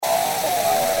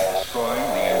destroying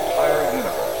the entire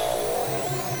universe.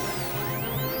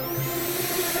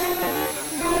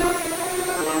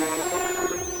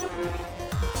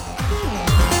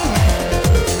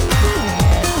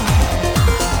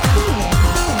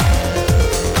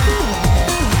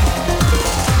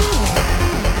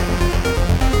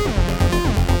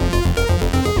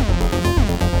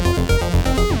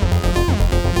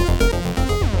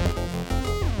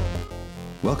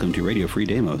 Welcome to Radio Free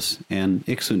Deimos, an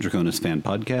Ixoon Draconis fan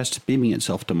podcast beaming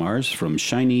itself to Mars from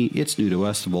shiny, it's new to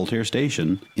us, Voltaire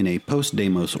Station in a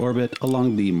post-Deimos orbit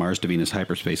along the Mars to Venus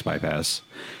hyperspace bypass.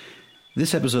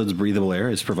 This episode's breathable air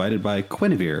is provided by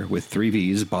Quinevere with 3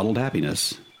 V's bottled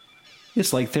happiness.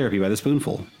 It's like therapy by the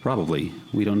spoonful. Probably.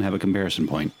 We don't have a comparison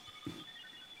point.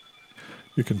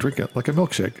 You can drink it like a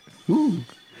milkshake. Ooh.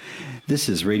 This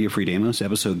is Radio Free Deimos,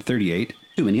 episode 38,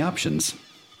 Too Many Options.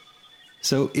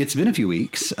 So it's been a few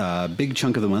weeks. A big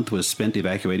chunk of the month was spent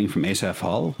evacuating from Asaph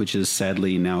Hall, which is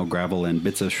sadly now gravel and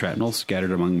bits of shrapnel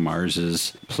scattered among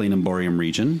Mars's Planum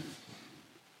region.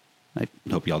 I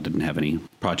hope y'all didn't have any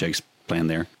projects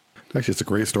planned there. Actually, it's a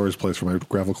great storage place for my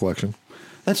gravel collection.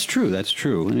 That's true.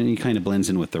 And it kind of blends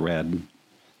in with the red.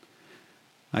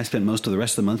 I spent most of the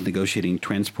rest of the month negotiating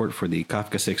transport for the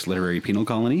Kafka 6 literary penal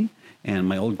colony. And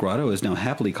my old grotto is now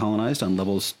happily colonized on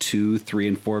levels 2, 3,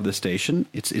 and 4 of the station.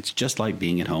 It's just like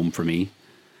being at home for me.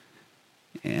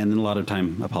 And then a lot of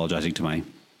time apologizing to my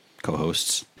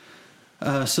co-hosts.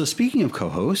 So speaking of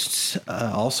co-hosts,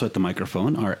 also at the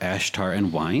microphone are Ashtar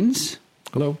and Wines.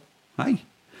 Hello. Hi.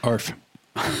 Arf.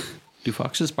 Do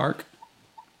foxes bark?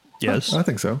 Yes. I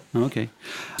think so. Okay.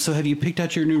 So have you picked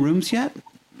out your new rooms yet?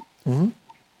 Mm-hmm.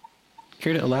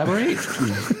 Care to elaborate?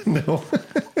 No.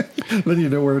 Then you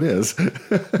know where it is.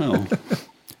 Oh.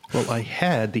 Well, I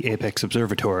had the Apex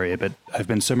Observatory, but I've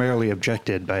been summarily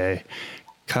objected by a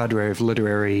cadre of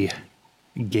literary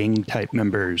gang-type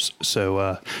members,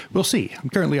 so we'll see. I'm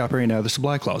currently operating out of the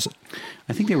supply closet.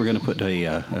 I think they were going to put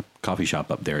a coffee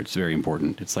shop up there. It's very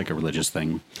important. It's like a religious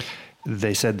thing.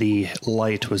 They said the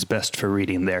light was best for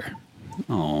reading there.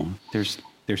 Oh, there's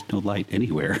no light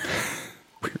anywhere.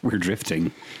 We're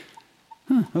drifting.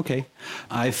 Huh, okay.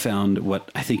 I found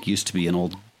what I think used to be an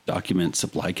old document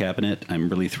supply cabinet. I'm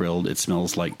really thrilled. It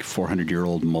smells like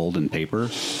 400-year-old mold and paper.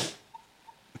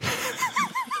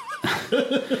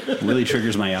 Really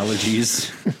triggers my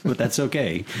allergies, but that's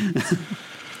okay.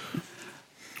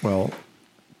 Well,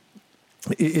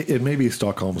 it may be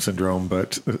Stockholm Syndrome,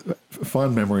 but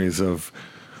fond memories of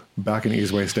back in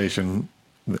Easeway Station,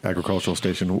 the agricultural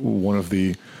station, one of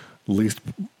the least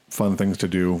fun things to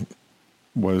do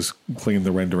was clean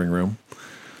the rendering room.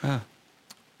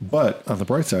 But on the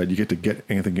bright side, you get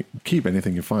to keep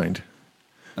anything you find.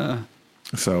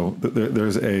 So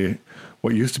there's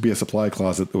what used to be a supply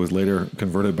closet that was later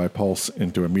converted by Pulse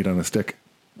into a meat on a stick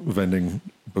vending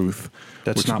booth.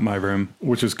 That's not my room.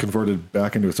 Which is converted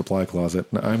back into a supply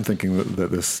closet. Now, I'm thinking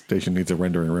that this station needs a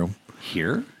rendering room.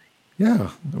 Here?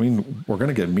 Yeah. I mean, we're going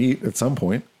to get meat at some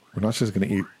point. We're not just going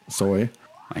to eat soy.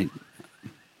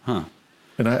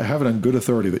 And I have it on good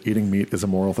authority that eating meat is a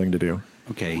moral thing to do.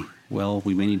 Okay. Well,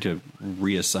 we may need to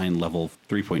reassign level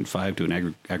 3.5 to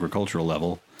an agricultural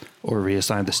level. Or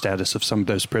reassign the status of some of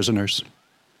those prisoners.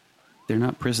 They're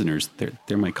not prisoners.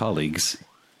 They're my colleagues.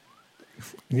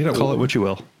 You know, call it what you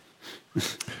will.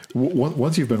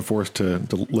 Once you've been forced to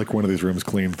lick one of these rooms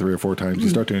clean 3 or 4 times, you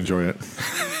start to enjoy it.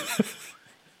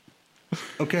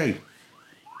 Okay.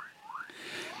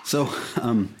 So,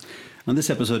 on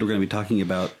this episode, we're going to be talking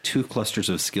about 2 clusters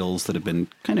of skills that have been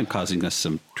kind of causing us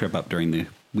some trip up during the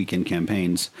weekend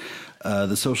campaigns.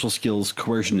 The social skills,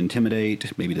 coercion,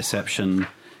 intimidate, maybe deception,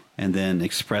 and then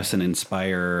express and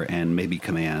inspire, and maybe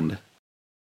command.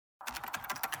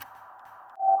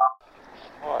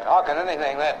 Boy, how can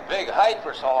anything that big hide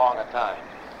for so long a time?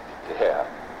 Yeah.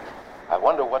 I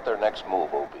wonder what their next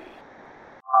move will be.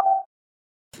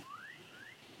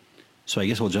 So I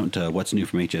guess we'll jump to what's new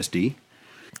from HSD.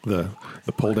 The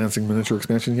pole dancing miniature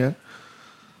expansion yet?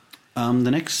 The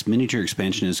next miniature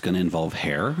expansion is going to involve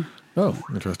hair. Oh,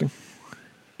 interesting.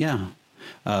 Yeah.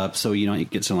 So, you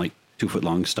get some like 2-foot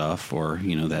long stuff or,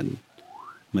 that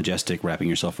majestic wrapping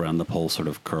yourself around the pole sort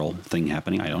of curl thing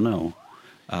happening. I don't know.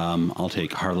 I'll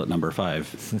take Harlot number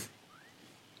 5.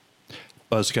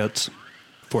 Buzz cuts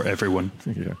for everyone.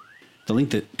 Yeah. The link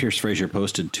that Pierce Fraser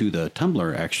posted to the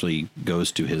Tumblr actually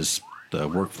goes to the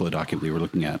workflow document we were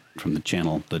looking at from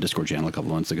the Discord channel a couple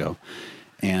of months ago.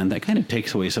 And that kind of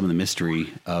takes away some of the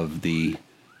mystery of the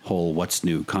whole what's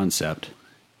new concept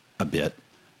a bit.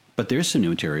 But there's some new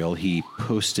material. He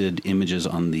posted images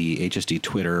on the HSD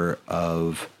Twitter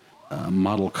of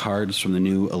model cards from the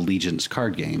new Allegiance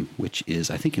card game, which is,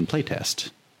 I think, in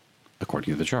playtest.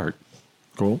 according to the chart.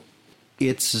 Cool.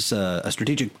 It's a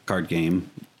strategic card game.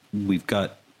 I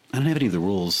don't have any of the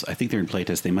rules. I think they're in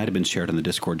playtest. They might have been shared on the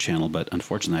Discord channel, but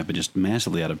unfortunately I've been just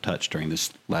massively out of touch during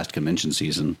this last convention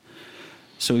season.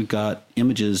 So we've got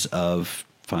images of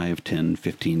 5, 10,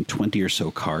 15, 20 or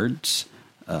so cards.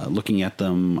 Looking at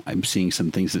them, I'm seeing some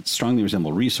things that strongly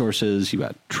resemble resources. You've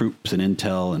got troops and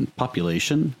intel and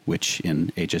population, which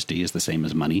in HSD is the same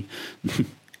as money.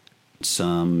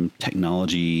 Some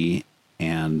technology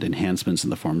and enhancements in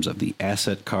the forms of the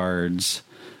asset cards,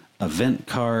 event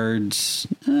cards.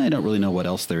 I don't really know what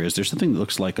else there is. There's something that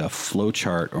looks like a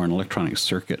flowchart or an electronic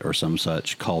circuit or some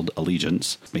such called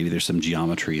Allegiance. Maybe there's some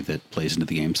geometry that plays into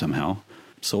the game somehow.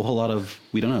 So a whole lot of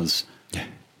we don't knows.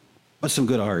 But some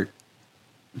good art.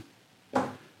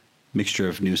 Mixture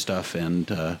of new stuff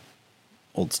and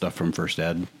old stuff from First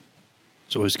Ed.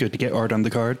 It's always good to get art on the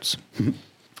cards.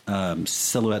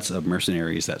 Silhouettes of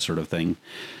mercenaries, that sort of thing.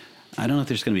 I don't know if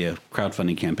there's going to be a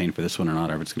crowdfunding campaign for this one or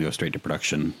not, or if it's going to go straight to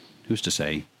production. Who's to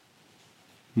say?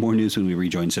 More news when we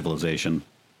rejoin civilization.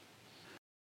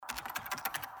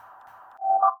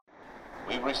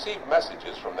 We received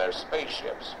messages from their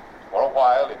spaceships. For a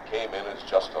while, it came in as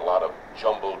just a lot of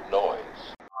jumbled noise.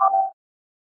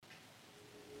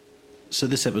 So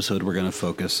this episode, we're going to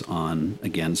focus on,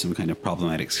 again, some kind of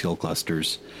problematic skill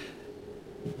clusters.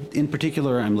 In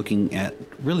particular, I'm looking at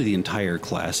really the entire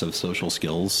class of social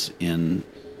skills in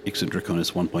Ixo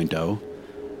Draconis 1.0.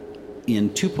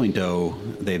 In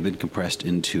 2.0, they've been compressed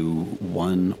into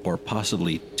one or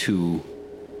possibly two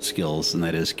skills, and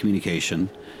that is communication,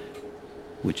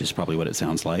 which is probably what it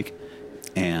sounds like,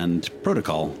 and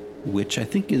protocol, which I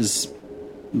think is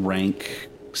rank,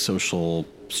 social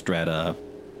strata,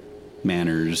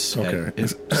 manners. Okay.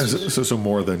 So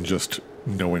more than just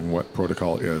knowing what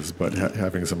protocol is, but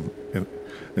having some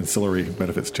ancillary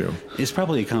benefits too. It's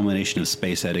probably a combination of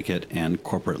space etiquette and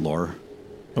corporate lore.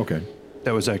 Okay.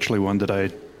 That was actually one that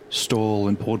I stole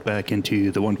and pulled back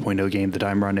into the 1.0 game that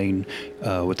I'm running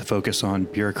with the focus on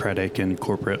bureaucratic and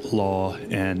corporate law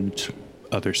and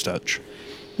other such.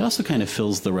 It also kind of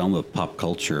fills the realm of pop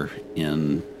culture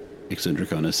in Ixo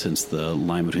Draconis, since the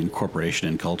line between corporation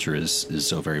and culture is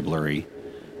so very blurry.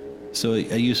 So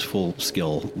a useful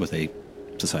skill with a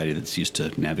society that's used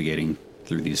to navigating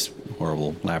through these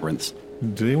horrible labyrinths.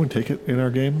 Did anyone take it in our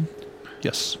game?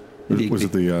 Yes. Was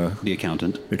it the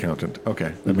accountant? The accountant.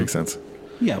 Okay, that makes sense.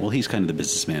 Yeah, well, he's kind of the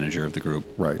business manager of the group.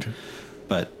 Right.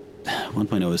 But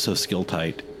 1.0 is so skill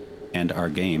tight, and our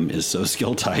game is so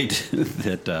skill tight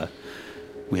that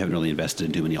we haven't really invested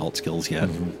in too many alt skills yet.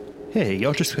 Mm-hmm. Hey,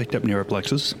 y'all just picked up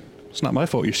neuroplexes. It's not my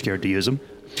fault you're scared to use them.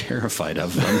 Terrified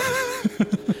of them.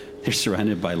 They're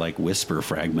surrounded by, like, whisper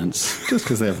fragments. Just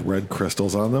because they have red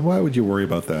crystals on them, why would you worry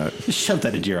about that? Just shove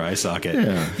that into your eye socket.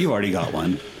 Yeah. You already got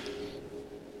one.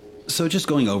 So just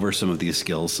going over some of these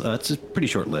skills, it's a pretty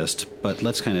short list, but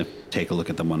let's kind of take a look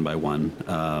at them one by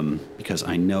one, because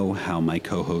I know how my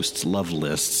co-hosts love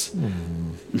lists.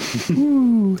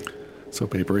 So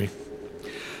papery.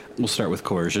 We'll start with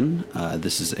coercion.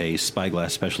 This is a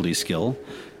spyglass specialty skill.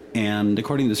 And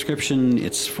according to the description,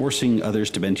 it's forcing others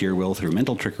to bend to your will through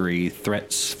mental trickery,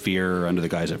 threats, fear under the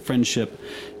guise of friendship,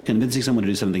 convincing someone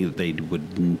to do something that they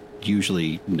would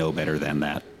usually know better than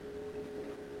that.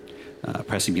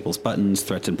 Pressing people's buttons,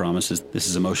 threats and promises. This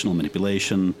is emotional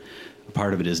manipulation. A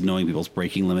part of it is knowing people's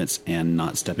breaking limits and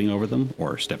not stepping over them,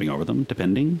 or stepping over them,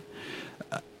 depending.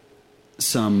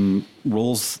 Some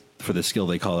roles for the skill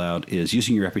they call out is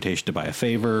using your reputation to buy a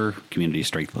favor, community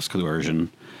strength plus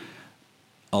coercion.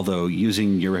 Although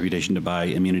using your reputation to buy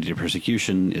immunity to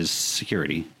persecution is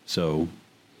security. So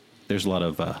there's a lot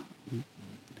of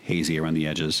hazy around the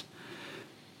edges.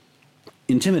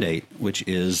 Intimidate, which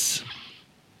is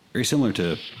very similar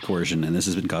to coercion, and this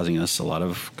has been causing us a lot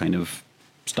of kind of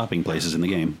stopping places in the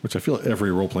game. Which I feel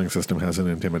every role-playing system has an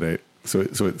intimidate. So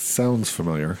it sounds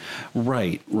familiar.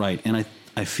 Right. And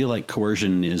I feel like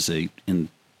coercion is in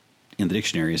the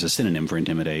dictionary is a synonym for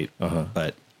intimidate,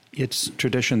 but it's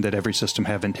tradition that every system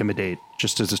have intimidate,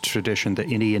 just as it's tradition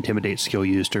that any intimidate skill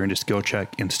used during a skill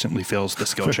check instantly fails the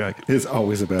skill check. It's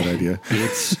always a bad idea.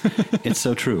 It's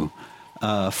so true.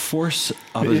 Force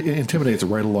intimidates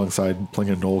right alongside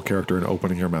playing a Knoll character and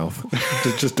opening your mouth.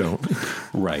 just don't.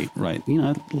 Right. You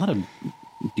know, a lot of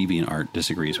deviant art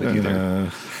disagrees with you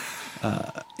there.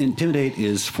 Intimidate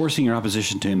is forcing your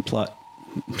opposition to imply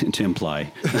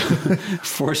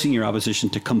forcing your opposition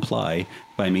to comply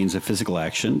by means of physical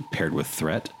action paired with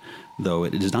threat, though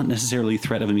it is not necessarily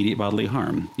threat of immediate bodily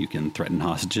harm. You can threaten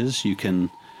hostages, you can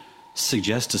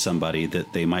suggest to somebody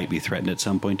that they might be threatened at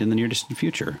some point in the near distant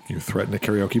future. You threaten a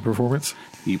karaoke performance?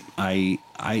 I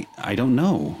don't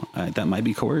know. That might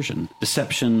be coercion.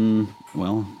 Deception,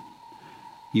 well,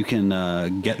 you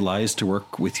can get lies to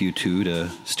work with you too to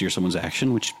steer someone's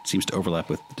action, which seems to overlap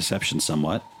with deception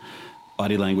somewhat.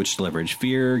 Body language to leverage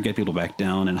fear, get people back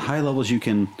down. And high levels, you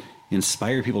can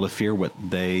inspire people to fear what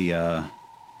they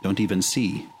don't even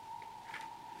see.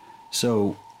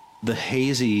 So the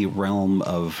hazy realm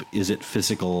of, is it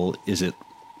physical, is it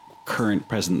current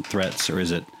present threats, or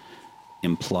is it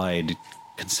implied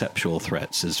conceptual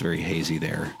threats, is very hazy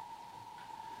there.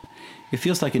 It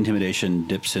feels like intimidation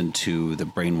dips into the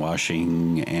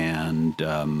brainwashing and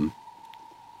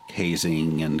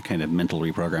hazing and kind of mental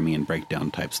reprogramming and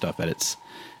breakdown type stuff at its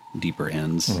deeper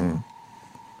ends. Mm-hmm.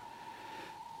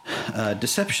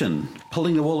 Deception,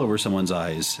 pulling the wool over someone's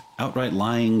eyes, outright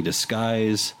lying,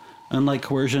 disguise. Unlike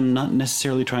coercion, not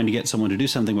necessarily trying to get someone to do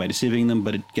something by deceiving them,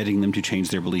 but getting them to change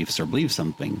their beliefs or believe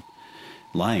something.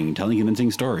 Lying, telling convincing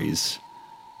stories.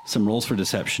 Some roles for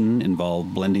deception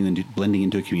involve blending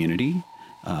into a community,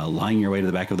 lying your way to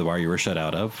the back of the bar you were shut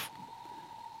out of,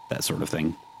 that sort of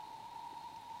thing.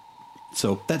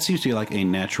 So that seems to be like a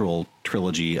natural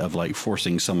trilogy of like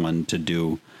forcing someone to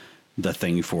do the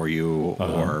thing for you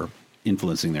or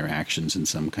influencing their actions in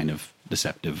some kind of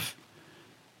deceptive,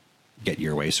 get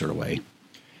your way sort of way.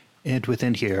 And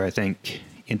within here, I think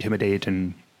intimidate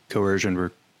and coercion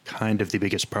were kind of the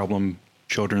biggest problem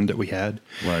children that we had.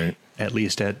 Right. At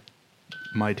least at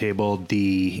my table,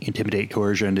 the intimidate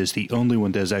coercion is the only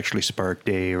one that has actually sparked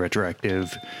a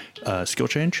retroactive skill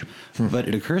change. But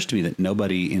it occurs to me that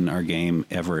nobody in our game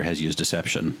ever has used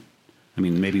deception. I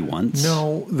mean, maybe once.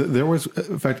 No, there was,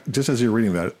 in fact, just as you're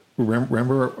reading that,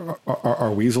 remember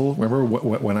our weasel? Remember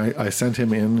when I sent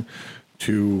him in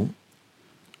to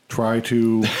try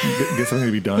to get something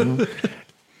to be done?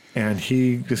 And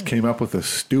he just came up with the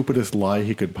stupidest lie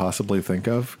he could possibly think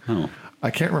of. Oh. I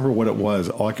can't remember what it was.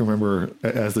 All I can remember,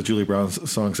 as the Julie Brown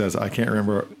song says, I can't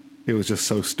remember. It was just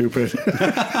so stupid.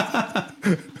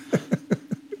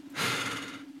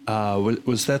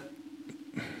 Was that?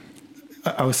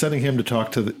 I was sending him to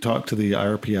talk to the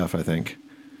IRPF, I think,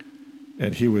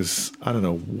 and he was, I don't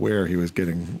know where he was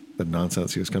getting the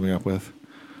nonsense he was coming up with.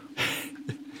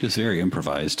 Just very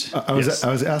improvised. I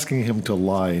was asking him to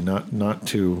lie, not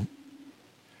to.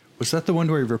 Was that the one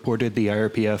where he reported the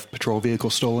IRPF patrol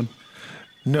vehicle stolen?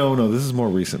 No, this is more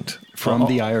recent. From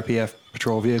the IRPF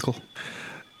patrol vehicle?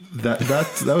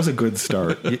 That was a good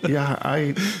start. Yeah,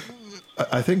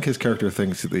 I think his character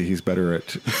thinks that he's better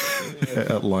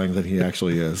at lying than he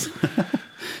actually is.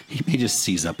 He may just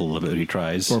seize up a little bit when he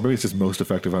tries. Or maybe it's just most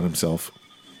effective on himself.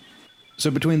 So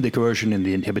between the coercion and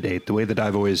the intimidate, the way that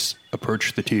I've always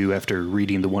approached the two after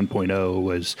reading the 1.0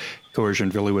 was coercion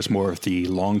really was more of the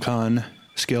long con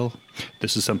skill.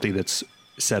 This is something that's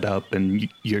set up and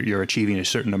you're achieving a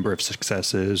certain number of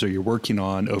successes or you're working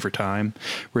on over time,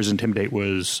 whereas intimidate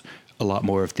was a lot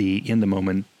more of the in the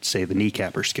moment, say the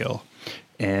kneecapper skill.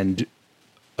 And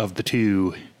of the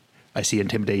two, I see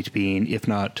intimidate being if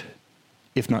not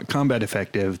combat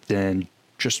effective, then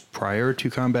just prior to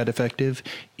combat effective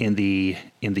in the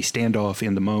standoff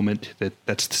in the moment,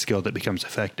 that's the skill that becomes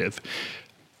effective.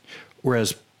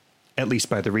 Whereas at least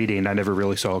by the reading, I never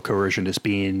really saw coercion as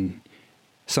being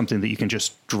something that you can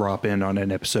just drop in on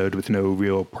an episode with no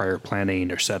real prior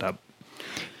planning or setup.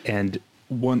 And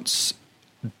once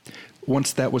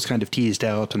that was kind of teased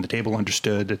out and the table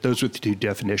understood that those were the two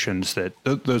definitions, that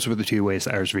those were the two ways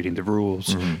that I was reading the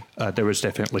rules, there was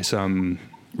definitely some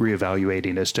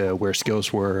reevaluating as to where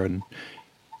skills were and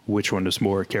which one is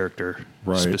more character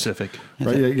specific.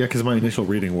 Right. Yeah. Because my initial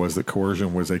reading was that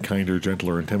coercion was a kinder,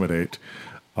 gentler intimidate.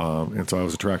 And so I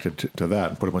was attracted to that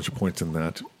and put a bunch of points in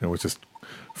that. I was just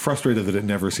frustrated that it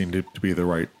never seemed to be the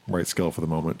right skill for the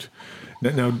moment.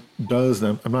 Now,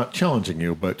 I'm not challenging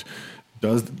you, but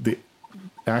does the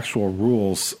actual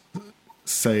rules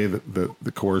say that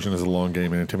the coercion is a long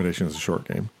game and intimidation is a short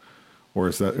game? Or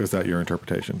is that your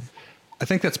interpretation? I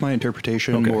think that's my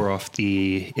interpretation, more off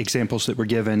the examples that were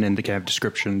given and the kind of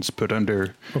descriptions put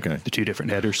under the two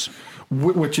different headers.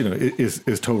 Which,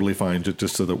 is totally fine,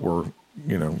 just so that we're,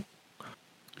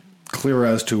 clear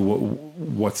as to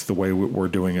what's the way we're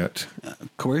doing it.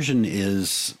 Coercion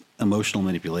is emotional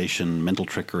manipulation, mental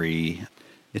trickery.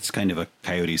 It's kind of a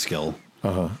coyote skill.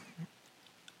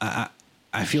 I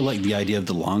feel like the idea of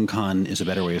the long con is a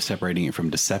better way of separating it from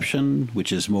deception,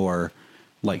 which is more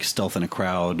like stealth in a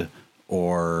crowd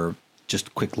or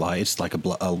just quick lie. It's like a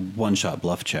one-shot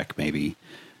bluff check, maybe.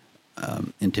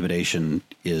 Intimidation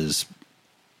is...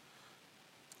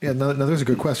 Yeah, now there's a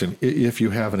good question. If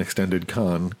you have an extended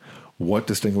con, what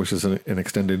distinguishes an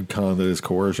extended con that is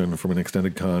coercion from an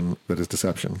extended con that is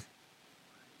deception?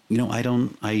 I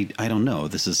don't know.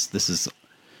 This is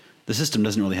the system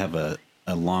doesn't really have a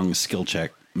long skill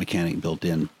check mechanic built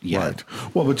in yet.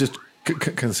 Right. Well, but just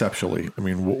conceptually, I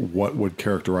mean, what would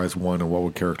characterize one and what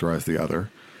would characterize the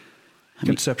other?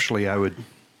 Conceptually,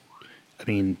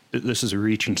 this is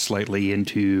reaching slightly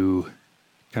into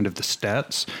kind of the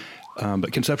stats,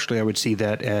 but conceptually, I would see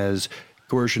that as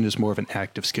coercion is more of an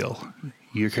active skill.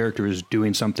 Your character is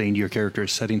doing something, your character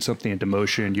is setting something into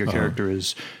motion, your character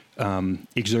is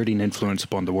exerting influence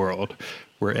upon the world,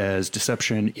 whereas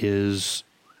deception is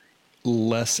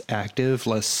less active,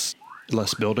 less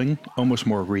building, almost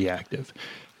more reactive.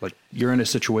 Like you're in a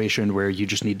situation where you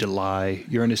just need to lie.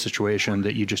 You're in a situation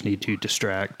that you just need to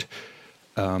distract.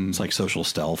 It's like social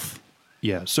stealth.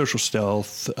 Yeah, social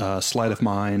stealth, sleight of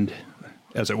mind,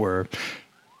 as it were.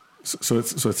 So it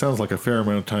sounds like a fair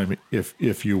amount of time.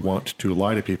 If you want to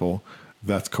lie to people,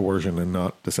 that's coercion and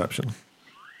not deception.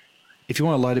 If you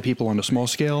want to lie to people on a small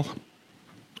scale,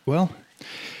 well,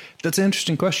 that's an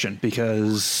interesting question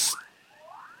because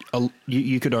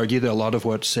you could argue that a lot of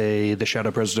what, say, the shadow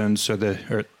presidents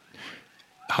or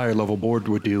higher level board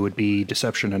would do would be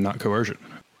deception and not coercion.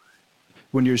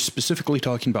 When you're specifically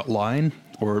talking about lying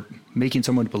or making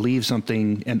someone believe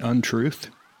something an untruth,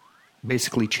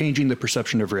 basically changing the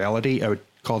perception of reality, I would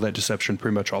call that deception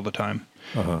pretty much all the time.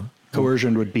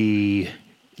 Coercion would be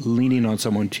leaning on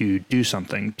someone to do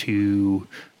something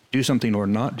or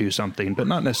not do something, but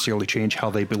not necessarily change how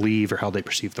they believe or how they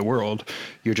perceive the world.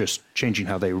 You're just changing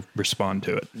how they respond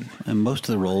to it. And most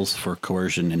of the roles for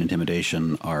coercion and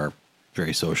intimidation are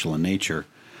very social in nature.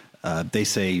 They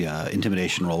say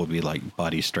intimidation role would be like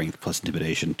body strength plus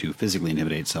intimidation to physically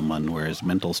intimidate someone, whereas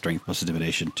mental strength plus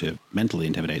intimidation to mentally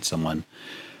intimidate someone,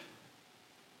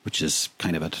 which is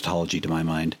kind of a tautology to my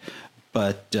mind.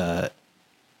 But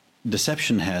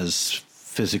deception has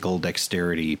physical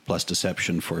dexterity plus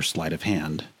deception for sleight of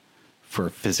hand, for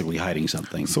physically hiding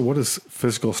something. So what is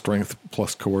physical strength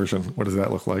plus coercion? What does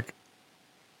that look like?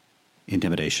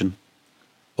 Intimidation.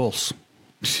 Pulse.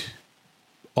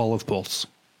 All of pulse.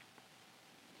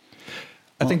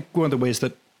 I think one of the ways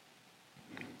that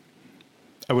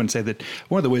I wouldn't say that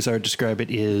one of the ways I would describe it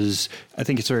is I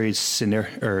think it's very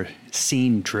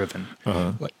scene driven.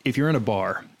 Like if you're in a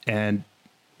bar and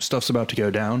stuff's about to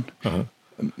go down,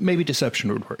 maybe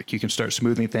deception would work. You can start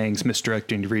smoothing things,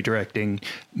 misdirecting, redirecting.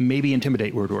 Maybe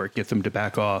intimidate would work, get them to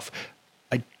back off.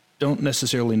 I don't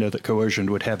necessarily know that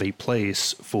coercion would have a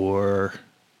place for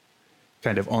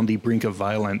kind of on the brink of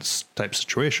violence type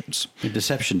situations.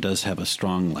 Deception does have a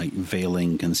strong, like,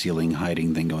 veiling, concealing,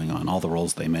 hiding thing going on, all the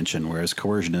roles they mention, whereas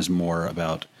coercion is more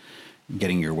about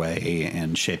getting your way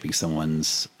and shaping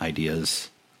someone's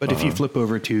ideas. But if you flip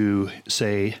over to,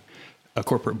 say, a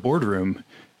corporate boardroom,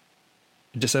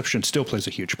 deception still plays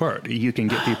a huge part. You can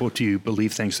get people to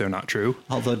believe things that are not true.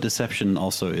 Although deception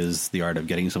also is the art of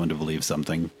getting someone to believe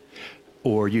something.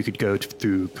 Or you could go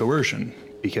through coercion,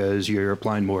 because you're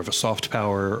applying more of a soft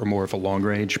power or more of a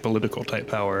long-range political type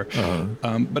power.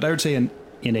 But I would say in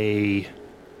a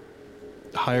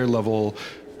higher level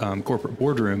corporate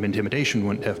boardroom, intimidation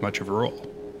wouldn't have much of a role.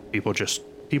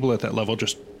 People at that level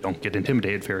just don't get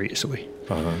intimidated very easily.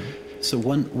 So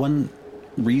one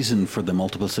reason for the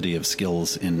multiplicity of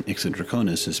skills in Ixen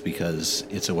Draconis is because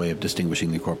it's a way of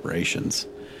distinguishing the corporations.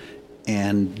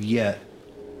 And yet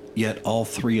all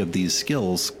three of these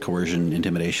skills, coercion,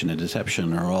 intimidation, and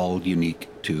deception, are all unique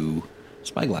to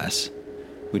Spyglass,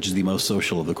 which is the most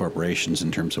social of the corporations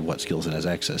in terms of what skills it has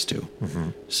access to.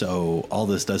 So all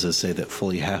this does is say that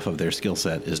fully half of their skill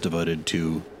set is devoted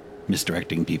to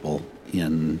misdirecting people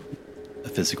in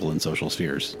physical and social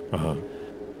spheres.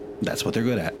 That's what they're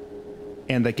good at.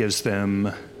 And that gives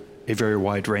them a very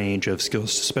wide range of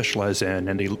skills to specialize in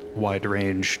and a wide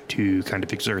range to kind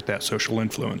of exert that social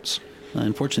influence.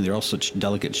 Unfortunately, they're all such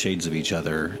delicate shades of each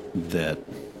other that,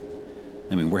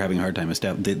 I mean, we're having a hard time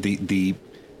establishing. The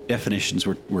definitions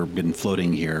we're been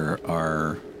floating here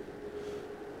are,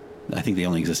 I think they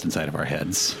only exist inside of our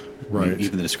heads. Right.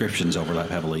 Even the descriptions overlap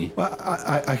heavily. Well,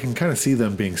 I can kind of see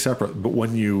them being separate, but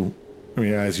when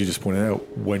as you just pointed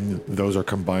out, when those are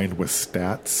combined with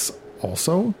stats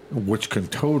also, which can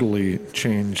totally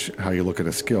change how you look at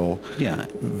a skill,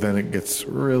 then it gets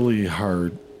really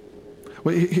hard.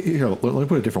 Well, here, let me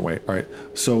put it a different way. All right.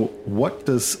 So what's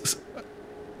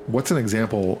an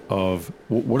example of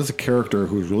what does a character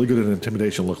who's really good at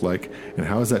intimidation look like, and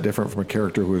how is that different from a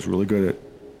character who is really good at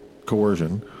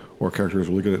coercion or a character who's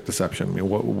really good at deception? I mean,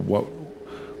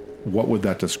 what would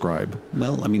that describe?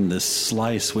 Well, I mean, the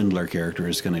sly swindler character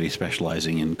is going to be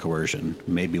specializing in coercion,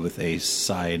 maybe with a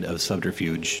side of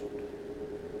subterfuge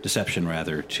deception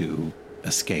rather, to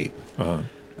escape.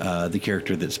 The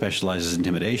character that specializes in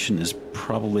intimidation is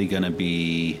probably going to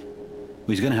be...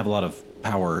 He's going to have a lot of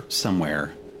power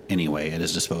somewhere anyway at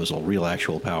his disposal. Real,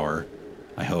 actual power,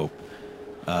 I hope.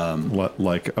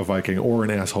 Like a Viking or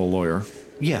an asshole lawyer.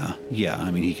 Yeah.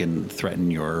 I mean, he can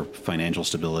threaten your financial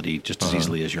stability just as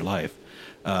easily as your life.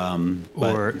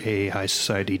 Or a high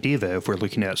society diva, if we're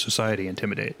looking at society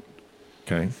intimidate.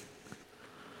 Okay.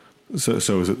 So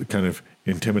is it kind of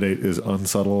intimidate is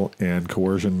unsubtle and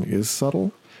coercion is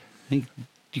subtle? I think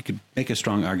you could make a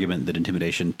strong argument that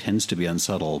intimidation tends to be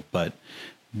unsubtle, but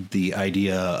the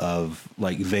idea of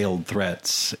like veiled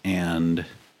threats and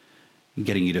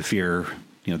getting you to fear,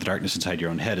 the darkness inside your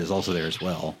own head is also there as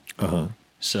well.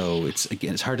 So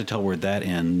it's hard to tell where that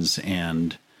ends.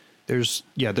 And there's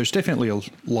definitely a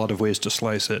lot of ways to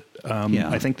slice it.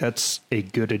 I think that's a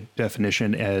good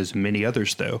definition, as many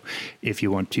others, though. If you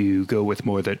want to go with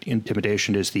more that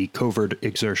intimidation is the covert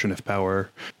exertion of power,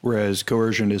 whereas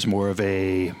coercion is more of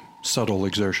a subtle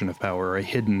exertion of power, a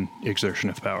hidden exertion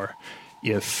of power.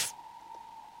 If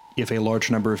a large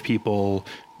number of people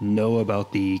know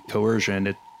about the coercion,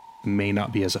 it may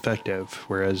not be as effective,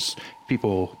 whereas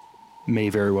people may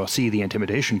very well see the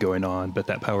intimidation going on, but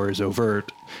that power is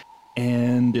overt,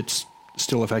 and it's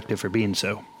still effective for being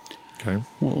so. Okay.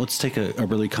 Well, let's take a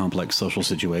really complex social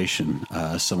situation.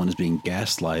 Someone is being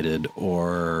gaslighted,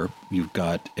 or you've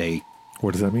got a...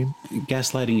 What does that mean?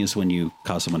 Gaslighting is when you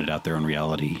cause someone to doubt their own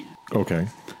reality. Okay.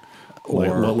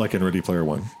 Or like in Ready Player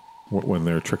One, when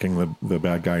they're tricking the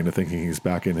bad guy into thinking he's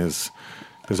back in his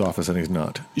office and he's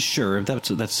not. Sure, that's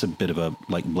a bit of a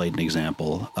blatant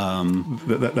example.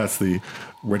 That's the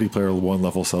Ready Player One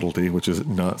level subtlety, which is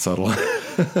not subtle.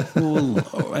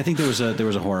 Well, I think there was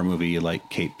a horror movie like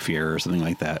Cape Fear or something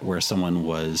like that, where someone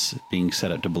was being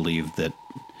set up to believe that,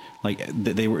 like,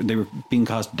 they were being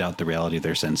caused to doubt the reality of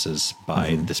their senses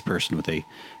by this person with a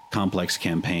complex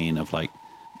campaign of like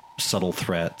subtle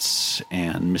threats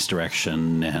and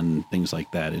misdirection and things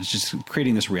like that. It's just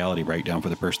creating this reality breakdown for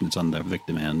the person that's on the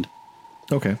victim end.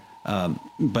 Okay.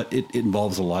 But it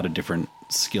involves a lot of different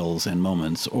skills and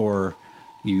moments. Or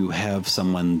you have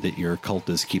someone that your cult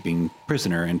is keeping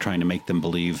prisoner and trying to make them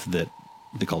believe that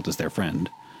the cult is their friend.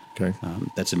 Okay.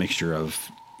 That's a mixture of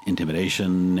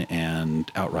intimidation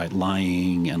and outright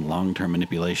lying and long-term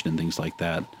manipulation and things like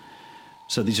that.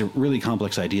 So these are really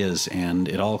complex ideas, and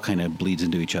it all kind of bleeds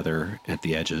into each other at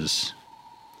the edges.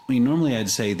 I mean, normally I'd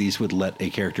say these would let a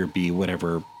character be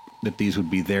whatever, that these would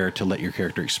be there to let your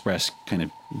character express kind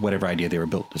of whatever idea they were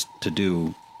built to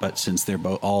do. But since they're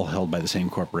all held by the same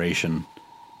corporation,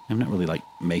 I'm not really like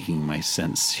making my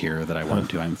sense here that I want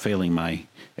to. I'm failing my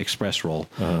express role.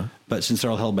 But since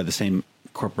they're all held by the same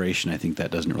corporation, I think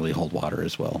that doesn't really hold water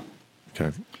as well.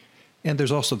 Okay. And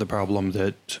there's also the problem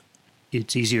that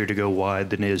it's easier to go wide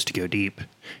than it is to go deep.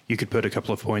 You could put a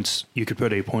couple of points, you could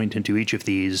put a point into each of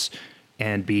these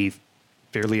and be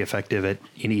fairly effective at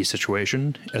any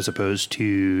situation, as opposed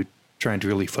to trying to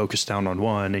really focus down on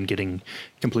one and getting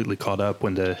completely caught up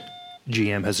when the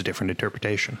GM has a different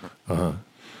interpretation.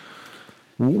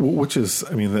 Which is,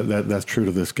 I mean, that's true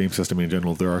to this game system in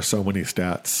general. There are so many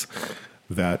stats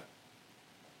that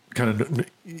kind of,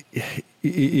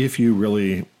 if you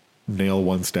really nail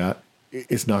one stat,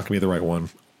 it's not going to be the right one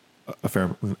a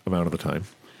fair amount of the time,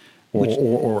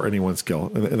 or anyone's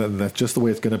skill. And that's just the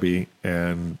way it's going to be,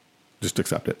 and just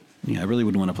accept it. Yeah, I really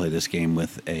wouldn't want to play this game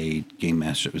with a game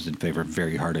master that was in favor of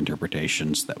very hard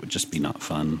interpretations. That would just be not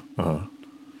fun.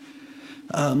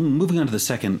 Moving on to the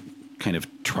second kind of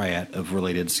triad of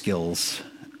related skills.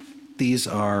 These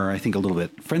are, I think, a little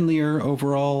bit friendlier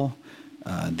overall.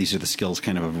 These are the skills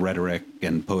kind of rhetoric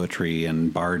and poetry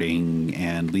and barding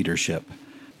and leadership.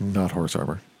 Not horse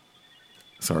armor.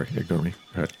 Sorry, ignore me.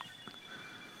 Go ahead.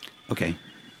 Okay,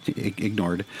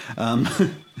 ignored.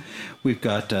 We've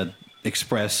got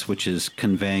express, which is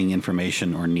conveying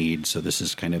information or need. So this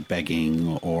is kind of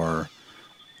begging or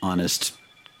honest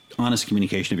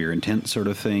communication of your intent sort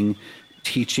of thing.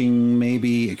 Teaching,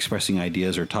 maybe, expressing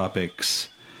ideas or topics,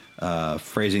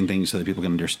 phrasing things so that people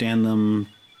can understand them,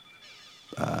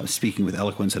 speaking with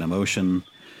eloquence and emotion.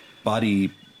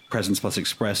 Body presence plus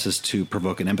express is to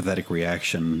provoke an empathetic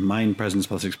reaction. Mind presence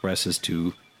plus express is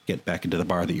to get back into the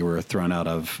bar that you were thrown out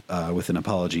of with an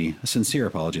apology, a sincere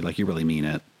apology, like you really mean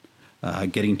it.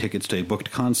 Getting tickets to a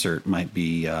booked concert might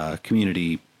be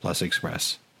community plus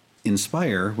express.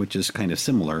 Inspire, which is kind of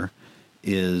similar,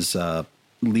 is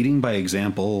leading by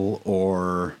example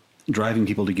or driving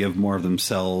people to give more of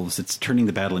themselves. It's turning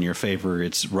the battle in your favor.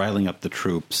 It's riling up the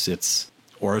troops. It's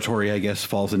oratory, I guess,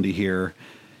 falls into here.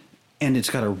 And it's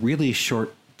got a really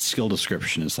short skill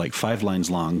description is like 5 lines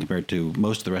long compared to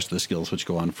most of the rest of the skills, which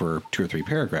go on for 2 or 3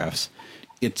 paragraphs.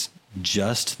 It's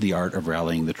just the art of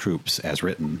rallying the troops as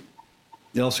written.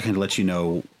 It also kind of lets you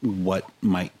know what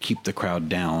might keep the crowd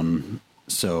down,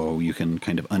 so you can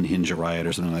kind of unhinge a riot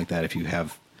or something like that if you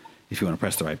want to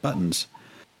press the right buttons.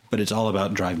 But it's all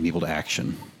about driving people to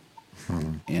action,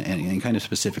 and kind of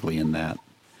specifically in that.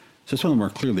 So it's one of the more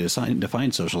clearly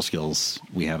defined social skills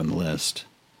we have in the list.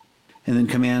 And then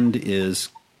command is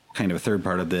kind of a third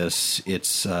part of this.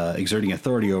 It's exerting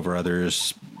authority over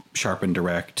others, sharp and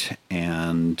direct,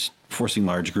 and forcing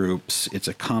large groups. It's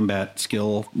a combat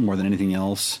skill more than anything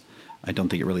else. I don't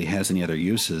think it really has any other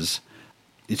uses.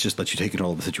 It just lets you take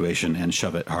control of the situation and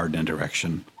shove it hard in a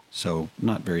direction. So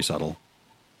not very subtle.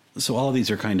 So all of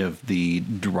these are kind of the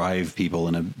drive people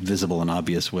in a visible and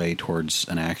obvious way towards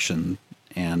an action.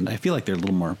 And I feel like they're a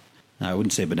little more, I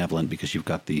wouldn't say benevolent because you've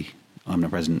got the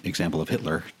omnipresent example of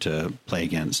Hitler to play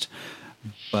against.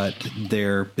 But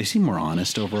they seem more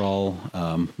honest overall,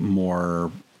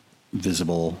 more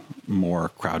visible, more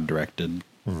crowd-directed.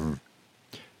 Mm-hmm.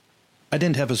 I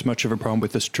didn't have as much of a problem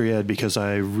with this triad because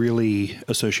I really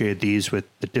associated these with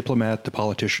the diplomat, the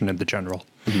politician, and the general.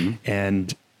 Mm-hmm.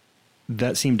 And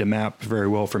that seemed to map very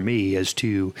well for me as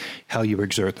to how you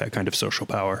exert that kind of social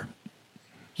power.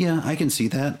 Yeah, I can see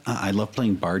that. I love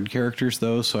playing bard characters,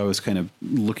 though, so I was kind of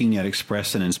looking at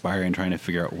Express and Inspire and trying to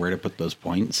figure out where to put those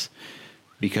points.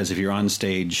 Because if you're on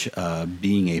stage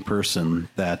being a person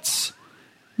that's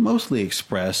mostly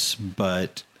Express,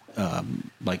 but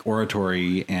like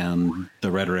oratory and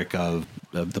the rhetoric of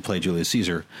the play Julius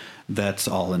Caesar, that's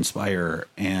all Inspire.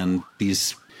 And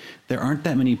there aren't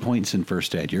that many points in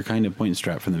First Ed. You're kind of point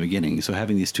strapped from the beginning. So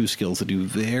having these 2 skills that do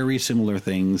very similar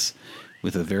things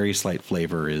with a very slight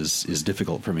flavor is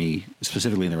difficult for me,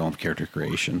 specifically in the realm of character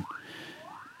creation.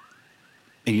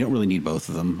 And you don't really need both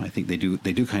of them. I think they do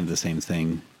kind of the same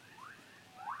thing.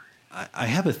 I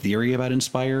have a theory about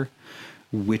Inspire,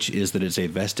 which is that it's a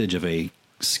vestige of a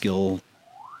skill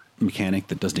mechanic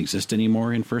that doesn't exist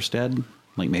anymore in First Ed.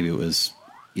 Like maybe it was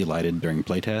elided during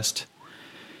playtest.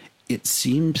 It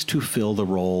seems to fill the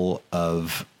role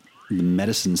of the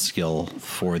medicine skill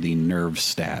for the nerve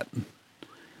stat.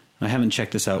 I haven't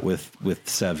checked this out with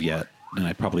Sev yet, and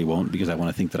I probably won't because I want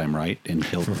to think that I'm right, and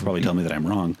he'll probably tell me that I'm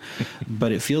wrong.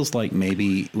 But it feels like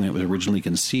maybe when it was originally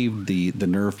conceived, the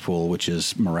nerve pool, which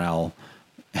is morale,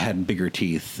 had bigger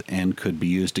teeth and could be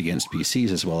used against PCs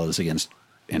as well as against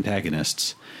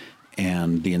antagonists.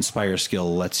 And the Inspire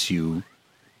skill lets you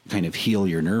kind of heal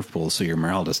your nerve pool so your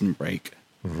morale doesn't break.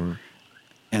 Mm-hmm.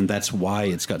 And that's why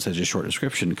it's got such a short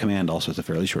description. Command also has a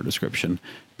fairly short description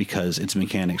because its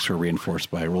mechanics were reinforced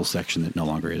by a rule section that no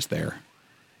longer is there.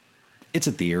 It's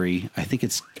a theory. I think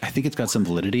it's got some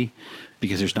validity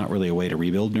because there's not really a way to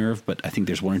rebuild nerve, but I think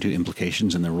there's 1 or 2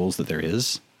 implications in the rules that there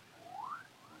is.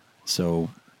 So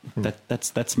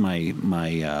that's my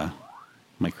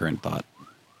current thought.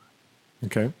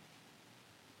 Okay.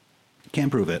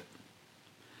 Can't prove it.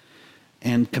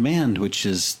 And command, which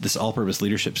is this all-purpose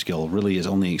leadership skill, really is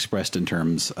only expressed in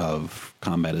terms of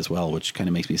combat as well, which kind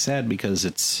of makes me sad because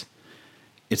it's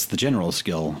the general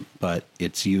skill, but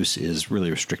its use is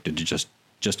really restricted to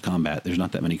just combat. There's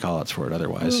not that many callouts for it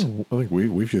otherwise. Oh, I think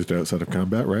we've used it outside of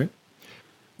combat, right?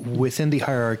 Within the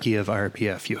hierarchy of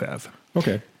IRPF, you have.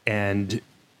 Okay. And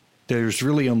there's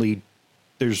really only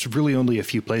a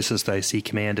few places that I see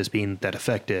command as being that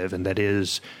effective, and that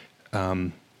is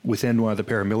within one of the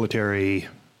paramilitary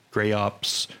gray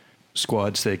ops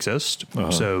squads that exist.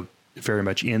 Uh-huh. So very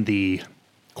much in the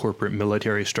corporate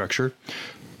military structure,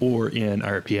 or in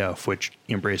IRPF, which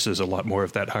embraces a lot more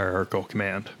of that hierarchical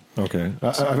command. Okay.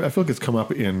 I feel like it's come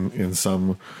up in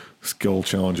some skill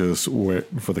challenges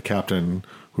for the captain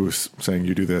who's saying,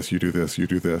 you do this, you do this, you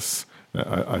do this.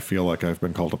 I feel like I've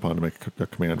been called upon to make a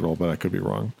command roll, but I could be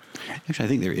wrong. Actually, I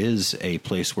think there is a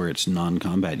place where its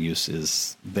non-combat use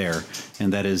is there,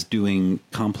 and that is doing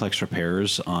complex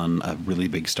repairs on a really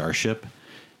big starship.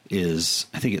 I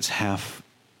think it's half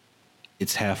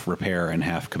repair and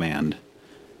half command.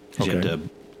 Okay. You have to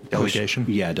delegation?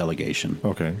 Yeah, delegation.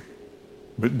 Okay.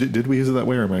 But did we use it that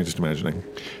way, or am I just imagining?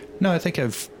 No, I think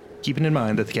keeping in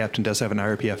mind that the captain does have an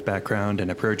IRPF background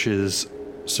and approaches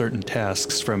certain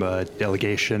tasks from a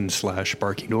delegation /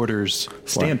 barking orders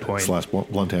standpoint. /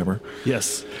 blunt hammer.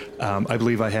 Yes. I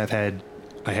believe I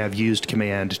have used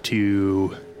command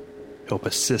to help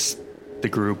assist the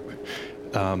group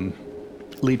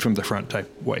lead from the front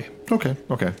type way. Okay.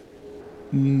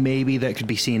 Maybe that could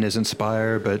be seen as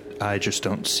Inspire, but I just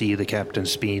don't see the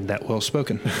captains being that well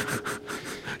spoken.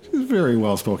 Very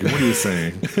well spoken. What are you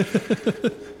saying?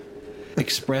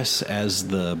 Express, as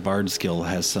the Bard skill,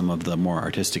 has some of the more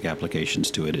artistic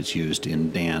applications to it. It's used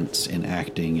in dance, in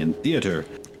acting, in theater,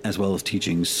 as well as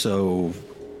teaching. So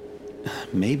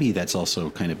maybe that's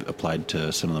also kind of applied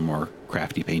to some of the more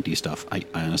crafty, painty stuff. I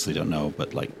honestly don't know,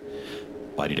 but like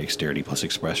body dexterity plus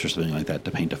Express or something like that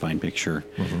to paint a fine picture.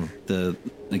 Mm-hmm.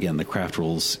 The craft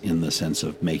rules in the sense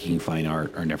of making fine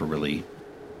art are never really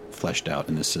fleshed out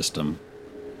in this system.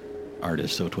 Art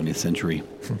is so 20th century.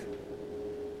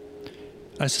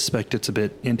 I suspect it's a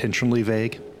bit intentionally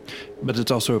vague, but it's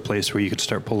also a place where you could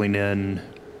start pulling in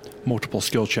multiple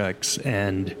skill checks.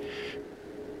 And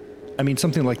I mean,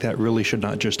 something like that really should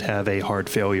not just have a hard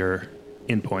failure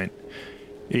endpoint.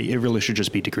 It really should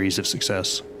just be degrees of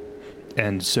success.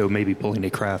 And so maybe pulling a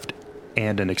craft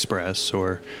and an Express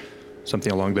or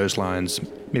something along those lines,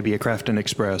 maybe a craft and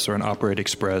Express or an operate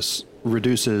Express,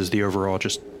 reduces the overall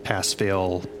just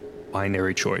pass-fail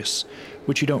binary choice,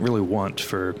 which you don't really want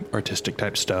for artistic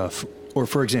type stuff. Or,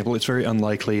 for example, it's very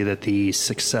unlikely that the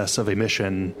success of a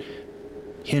mission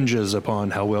hinges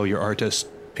upon how well your artist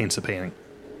paints a painting.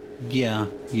 Yeah,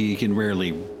 you can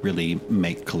rarely really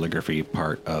make calligraphy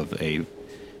part of a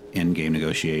end-game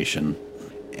negotiation.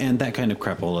 And that kind of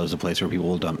crapola is a place where people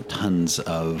will dump tons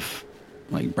of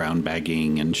like brown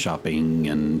bagging and shopping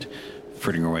and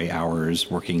frittering away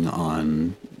hours working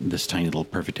on this tiny little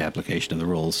perfect application of the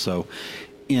rules. So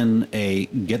in a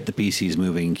get the PCs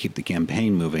moving, keep the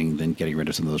campaign moving, then getting rid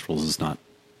of some of those rules is not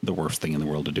the worst thing in the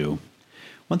world to do.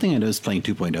 One thing I noticed playing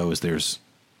 2.0 is there's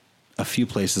a few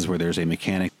places where there's a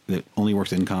mechanic that only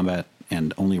works in combat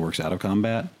and only works out of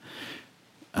combat.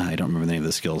 I don't remember the name of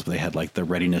the skills, but they had like the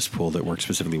readiness pool that works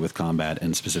specifically with combat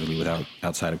and specifically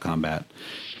outside of combat.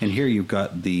 And here you've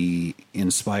got the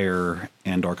inspire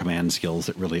and or command skills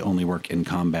that really only work in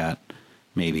combat,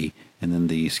 maybe, and then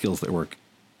the skills that work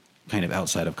kind of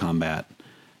outside of combat.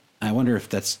 I wonder if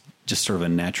that's just sort of a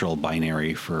natural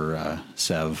binary for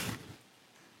Sev.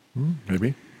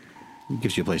 Maybe. It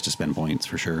gives you a place to spend points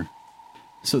for sure.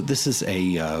 So this is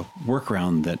a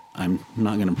workaround that I'm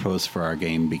not going to propose for our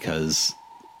game because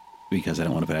I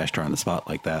don't want to put Ashtar on the spot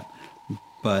like that.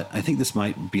 But I think this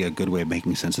might be a good way of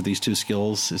making sense of these two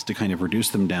skills, is to kind of reduce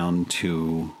them down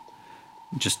to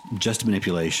just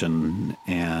manipulation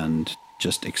and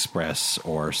just Express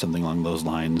or something along those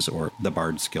lines, or the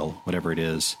Bard skill, whatever it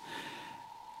is.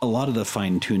 A lot of the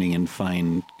fine-tuning and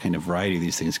fine kind of variety of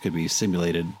these things could be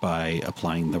simulated by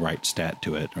applying the right stat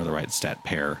to it, or the right stat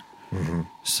pair. Mm-hmm.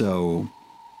 So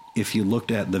if you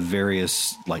looked at the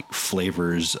various like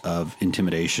flavors of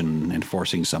intimidation and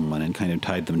forcing someone and kind of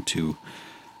tied them to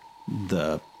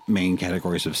the main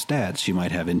categories of stats, you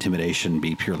might have intimidation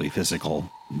be purely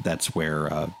physical. That's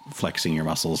where flexing your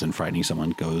muscles and frightening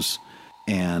someone goes.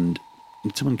 And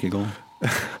did someone giggle?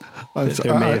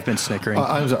 There may have been snickering.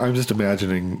 I'm just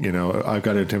imagining, I've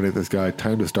got to intimidate this guy.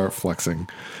 Time to start flexing.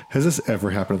 Has this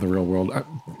ever happened in the real world?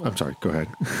 I'm sorry. Go ahead.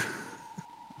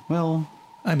 Well,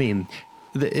 I mean,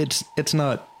 it's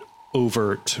not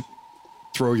overt.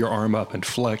 Throw your arm up and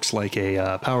flex like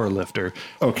a power lifter.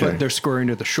 Okay. But they're squaring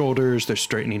to the shoulders. They're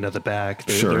straightening to the back.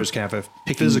 Sure. There's kind of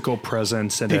a physical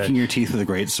presence. And picking your teeth with a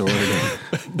great sword.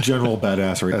 General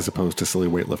badassery as opposed to silly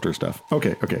weightlifter stuff.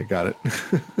 Okay, got it.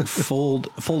 fold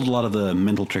a lot of the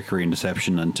mental trickery and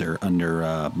deception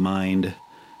under mind,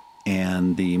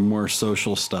 and the more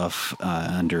social stuff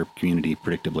under community,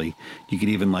 predictably. You could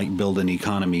even like build an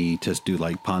economy to do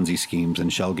like Ponzi schemes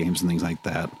and shell games and things like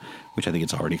that, which I think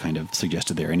it's already kind of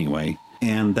suggested there anyway.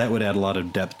 And that would add a lot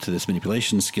of depth to this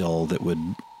manipulation skill that would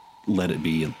let it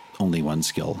be only one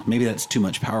skill. Maybe that's too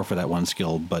much power for that one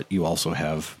skill, but you also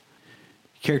have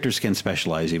characters can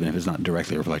specialize even if it's not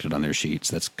directly reflected on their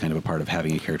sheets. That's kind of a part of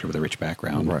having a character with a rich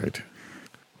background. Right.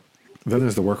 Then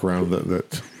there's the workaround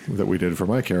that we did for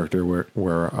my character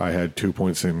where I had 2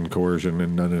 points in coercion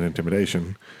and none in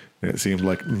intimidation. And it seemed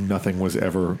like nothing was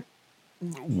ever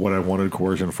what I wanted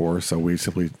coercion for, so we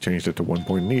simply changed it to 1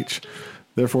 point in each.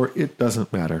 Therefore, it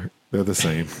doesn't matter. They're the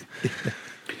same.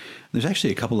 There's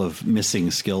actually a couple of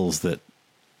missing skills that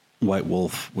White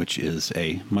Wolf, which is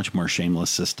a much more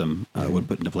shameless system, would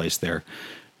put into place there.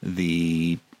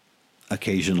 The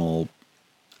occasional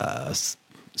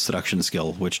seduction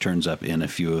skill, which turns up in a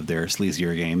few of their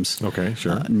sleazier games. Okay,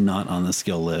 sure. Not on the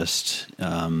skill list.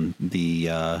 D&D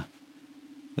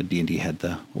had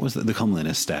the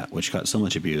comeliness stat, which got so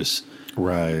much abuse.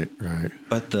 Right.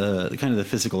 But the kind of the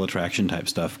physical attraction type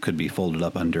stuff could be folded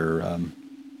up under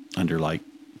like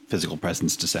physical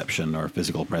presence deception or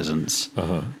physical presence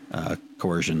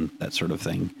coercion, that sort of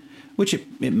thing. Which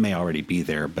it may already be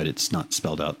there, but it's not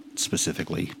spelled out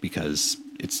specifically because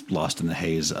it's lost in the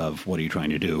haze of what are you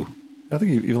trying to do. I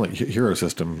think even like Hero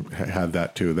System had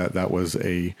that too. That was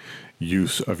a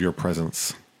use of your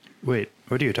presence. Wait,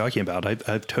 what are you talking about?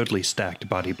 I've totally stacked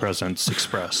body presence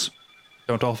express.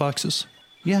 Don't all foxes?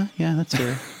 Yeah, that's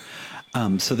fair.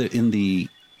 So that in the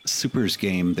Supers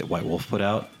game that White Wolf put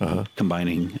out,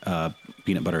 combining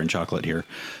peanut butter and chocolate here,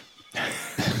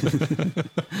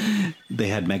 they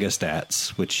had mega stats,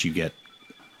 which you get.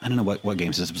 I don't know what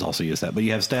game systems also use that, but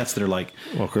you have stats that are like...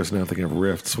 Well, of course, now I'm thinking of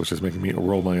Rifts, which is making me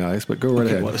roll my eyes, but go right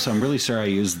ahead. Well, so I'm really sorry I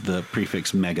used the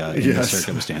prefix mega in this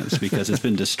circumstance because it's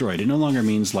been destroyed. It no longer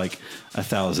means like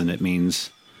 1,000. It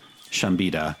means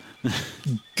Shambida.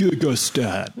 Giga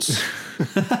stats.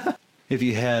 If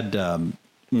you had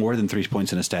more than 3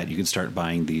 points in a stat, you could start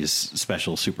buying these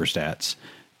special super stats,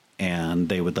 and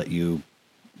they would let you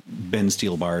bend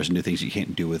steel bars and do things you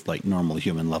can't do with like normal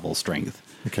human level strength.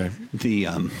 Okay.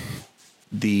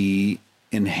 The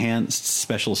enhanced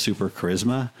special super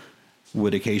charisma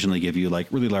would occasionally give you like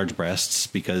really large breasts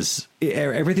because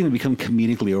everything would become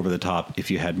comedically over the top if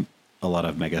you had a lot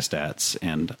of mega stats.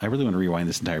 And I really want to rewind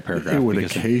this entire paragraph. It would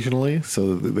occasionally,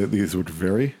 so that these would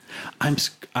vary.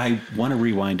 I want to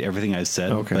rewind everything I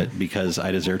said, but because I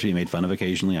deserve to be made fun of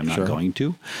occasionally, I'm not going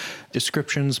to.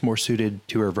 Descriptions more suited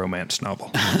to a romance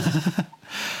novel.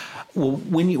 Well,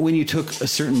 when you took a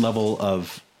certain level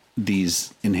of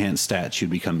these enhanced stats,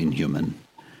 you'd become inhuman.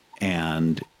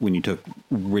 And when you took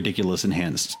ridiculous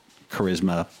enhanced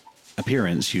charisma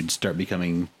appearance, you'd start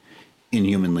becoming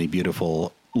inhumanly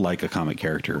beautiful like a comic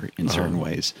character in certain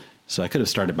ways. So I could have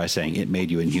started by saying it made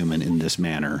you inhuman in this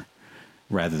manner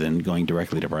rather than going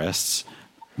directly to breasts,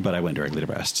 but I went directly to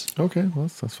breasts. Okay, well,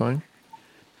 that's fine.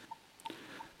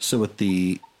 So with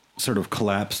the sort of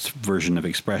collapsed version of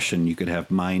expression, you could have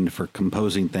mind for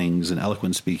composing things and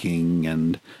eloquent speaking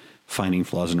and finding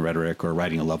flaws in rhetoric or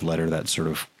writing a love letter, that sort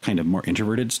of kind of more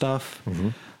introverted stuff.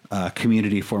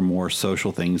 Community for more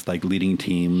social things like leading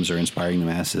teams or inspiring the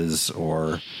masses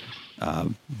or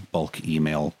bulk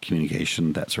email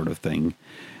communication, that sort of thing.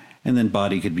 And then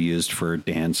body could be used for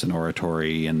dance and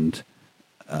oratory and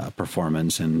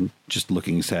performance and just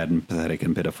looking sad and pathetic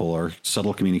and pitiful, or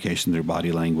subtle communication through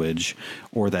body language,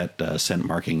 or that scent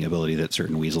marking ability that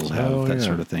certain weasels have,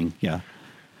 sort of thing. Yeah.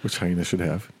 Which hyena should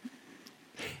have?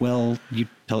 Well, you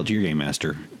tell it to your game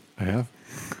master. I have.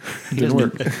 It didn't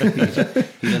work.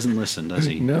 He doesn't listen, does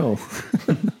he? No.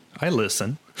 I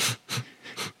listen.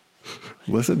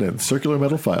 Listen and circular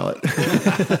metal file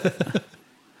it.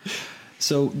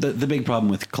 So the big problem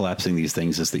with collapsing these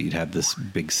things is that you'd have this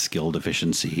big skill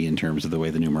deficiency in terms of the way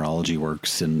the numerology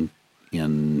works in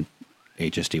HSD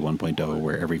 1.0,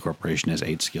 where every corporation has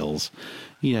 8 skills.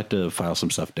 You have to file some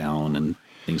stuff down and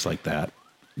things like that.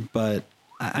 But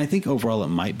I think overall it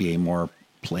might be a more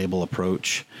playable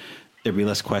approach. There'd be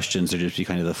less questions. There'd just be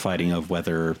kind of the fighting of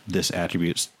whether this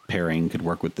attributes pairing could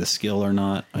work with this skill or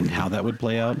not and how that would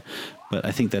play out. But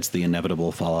I think that's the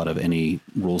inevitable fallout of any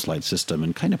rules light system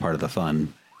and kind of part of the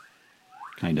fun.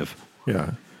 Kind of.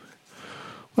 Yeah.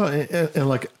 Well,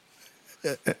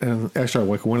 and actually,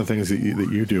 like one of the things that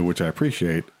you do, which I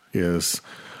appreciate, is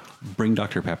bring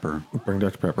Dr. Pepper.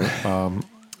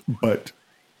 But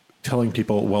telling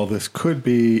people, well, this could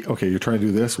be, okay, you're trying to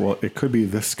do this. Well, it could be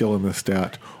this skill in this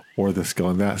stat or this skill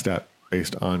in that stat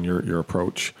based on your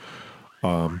approach.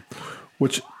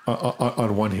 Which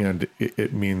on one hand,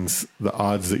 it means the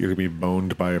odds that you're going to be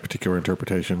boned by a particular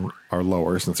interpretation are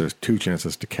lower since there's 2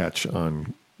 chances to catch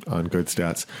on good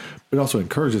stats. But it also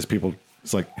encourages people.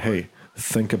 It's like, hey,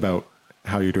 think about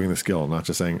how you're doing the skill, not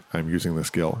just saying I'm using the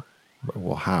skill. But,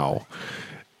 well, how?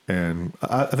 And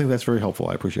I think that's very helpful.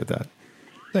 I appreciate that.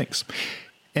 Thanks.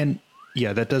 And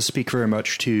yeah, that does speak very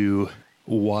much to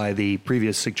why the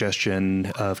previous suggestion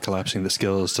of collapsing the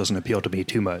skills doesn't appeal to me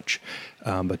too much.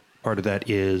 But part of that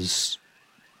is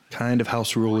kind of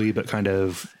house rule-y, but kind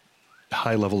of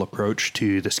high-level approach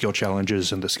to the skill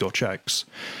challenges and the skill checks.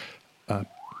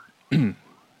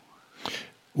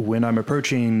 When I'm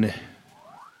approaching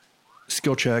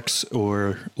skill checks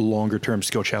or longer-term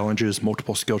skill challenges,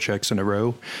 multiple skill checks in a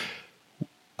row,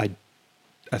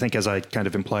 I think, as I kind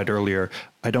of implied earlier,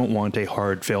 I don't want a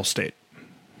hard fail state.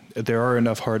 There are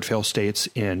enough hard fail states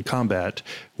in combat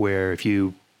where if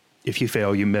you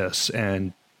fail, you miss,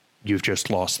 and you've just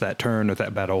lost that turn or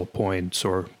that battle points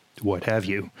or what have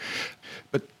you.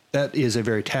 But that is a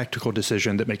very tactical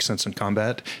decision that makes sense in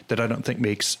combat that I don't think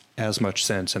makes as much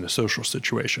sense in a social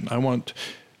situation. I want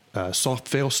soft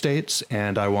fail states,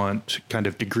 and I want kind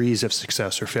of degrees of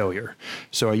success or failure.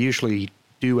 So I usually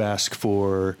do ask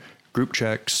for group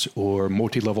checks or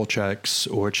multi-level checks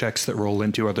or checks that roll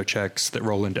into other checks that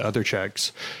roll into other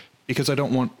checks, because I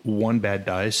don't want one bad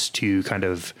dice to kind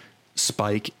of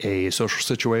spike a social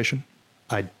situation.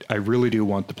 I really do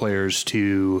want the players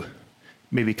to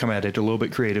maybe come at it a little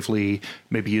bit creatively,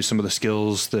 maybe use some of the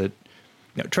skills that,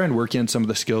 try and work in some of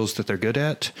the skills that they're good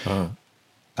at,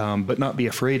 but not be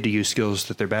afraid to use skills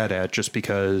that they're bad at just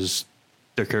because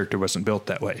their character wasn't built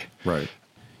that way. Right.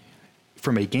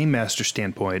 From a game master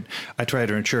standpoint, I try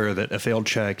to ensure that a failed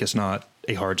check is not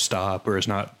a hard stop or is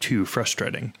not too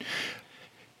frustrating.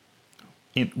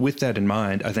 And with that in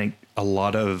mind, I think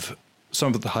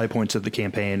some of the high points of the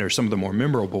campaign or some of the more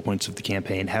memorable points of the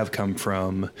campaign have come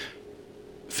from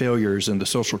failures in the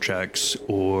social checks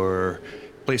or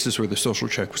places where the social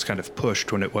check was kind of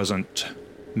pushed when it wasn't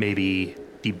maybe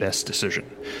the best decision.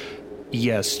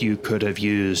 Yes, you could have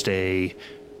used a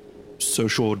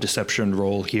social deception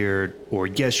roll here, or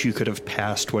yes, you could have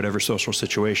passed whatever social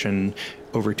situation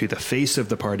over to the face of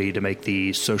the party to make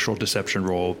the social deception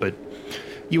roll, but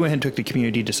you went ahead and took the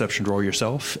community deception roll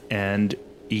yourself, and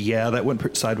yeah, that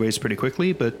went sideways pretty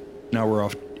quickly, but now we're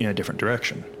off in a different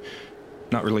direction.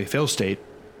 Not really a fail state,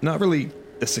 not really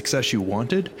the success you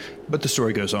wanted, but the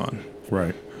story goes on.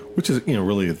 Right. Which is,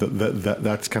 really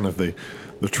that's kind of the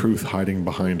truth hiding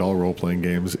behind all role-playing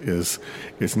games is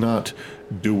it's not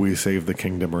do we save the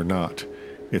kingdom or not.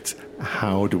 It's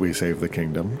how do we save the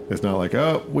kingdom. It's not like,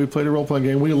 oh, we played a role-playing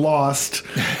game, we lost,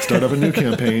 start up a new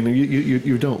campaign.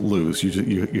 You don't lose.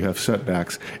 You have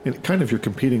setbacks. And kind of you're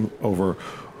competing over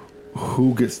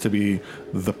who gets to be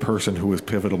the person who was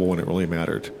pivotal when it really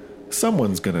mattered.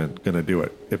 Someone's gonna do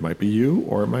it. It might be you,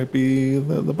 or it might be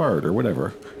the bard, or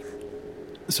whatever.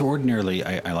 So ordinarily,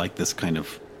 I like this kind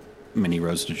of mini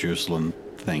Roads to Jerusalem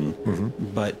thing,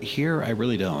 but here I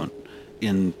really don't.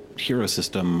 In Hero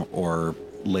System or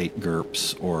late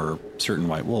GURPS or certain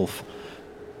White Wolf,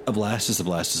 a blast is a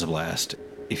blast is a blast.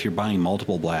 If you're buying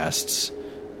multiple blasts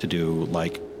to do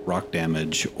like rock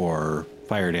damage or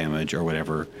fire damage or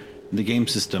whatever, the game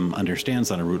system understands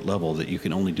on a root level that you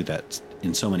can only do that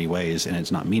in so many ways, and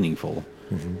it's not meaningful.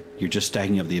 You're just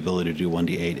stacking up the ability to do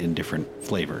 1d8 in different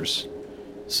flavors.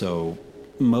 So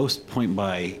most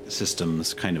point-buy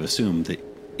systems kind of assume that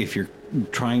if you're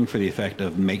trying for the effect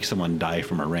of make someone die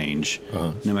from a range,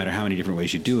 no matter how many different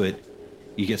ways you do it,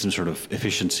 you get some sort of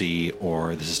efficiency,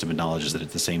 or the system acknowledges that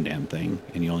it's the same damn thing,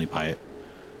 and you only buy it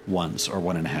once or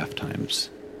 1.5 times.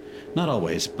 Not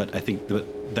always, but I think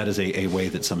that is a way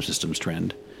that some systems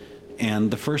trend.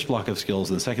 And the first block of skills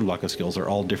and the second block of skills are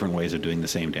all different ways of doing the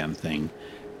same damn thing.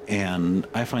 And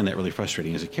I find that really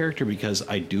frustrating as a character because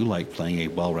I do like playing a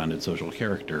well-rounded social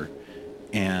character.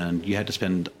 And you had to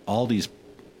spend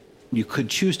you could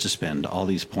choose to spend all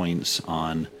these points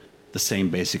on the same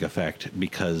basic effect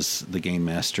because the game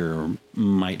master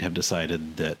might have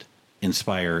decided that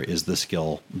Inspire is the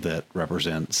skill that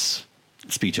represents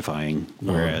speechifying,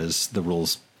 whereas the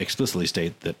rules explicitly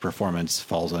state that Performance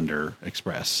falls under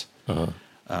Express.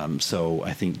 So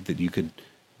I think that you could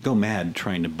go mad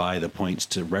trying to buy the points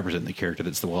to represent the character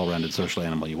that's the well-rounded social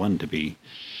animal you want it to be.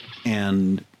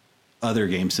 And other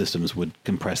game systems would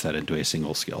compress that into a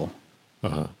single skill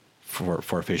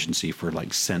for efficiency, for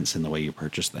like sense in the way you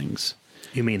purchase things.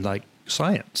 You mean like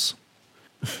science?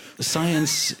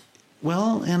 Science,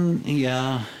 well, and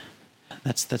yeah,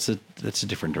 that's a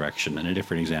different direction and a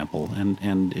different example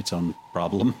and its own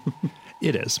problem.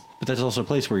 It is. But that's also a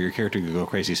place where your character could go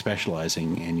crazy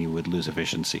specializing and you would lose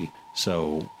efficiency.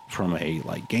 So from a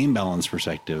like game balance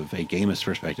perspective, a gamist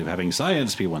perspective, having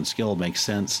science be one skill makes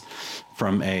sense.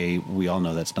 From we all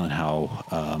know that's not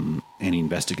how any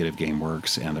investigative game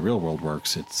works and the real world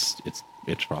works.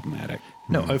 It's problematic.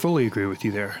 No, I fully agree with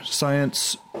you there.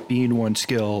 Science being one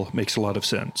skill makes a lot of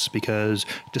sense because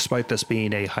despite this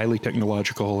being a highly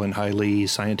technological and highly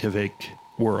scientific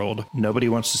world, nobody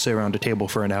wants to sit around a table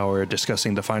for an hour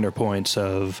discussing the finer points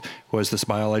of was this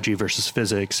biology versus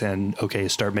physics and okay,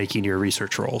 start making your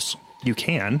research rolls. You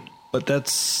can, but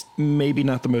that's maybe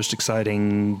not the most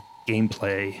exciting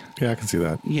gameplay. Yeah, I can see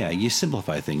that. Yeah, you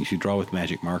simplify things. You draw with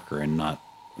magic marker and not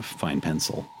fine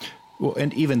pencil. Well,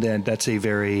 and even then, that's a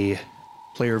very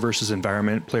player versus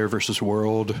environment, player versus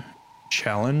world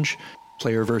challenge,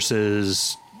 player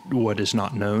versus what is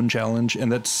not known challenge,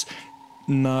 and that's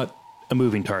not a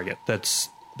moving target. That's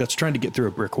trying to get through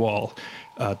a brick wall.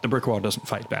 The brick wall doesn't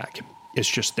fight back. It's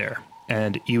just there.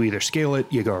 And you either scale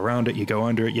it, you go around it, you go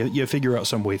under it, you figure out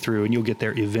some way through, and you'll get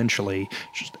there eventually.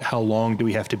 Just how long do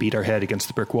we have to beat our head against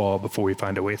the brick wall before we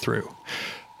find a way through?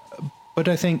 But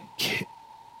I think,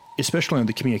 especially on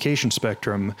the communication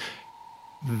spectrum,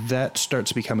 that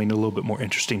starts becoming a little bit more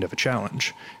interesting of a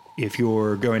challenge. If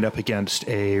you're going up against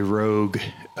a rogue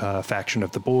faction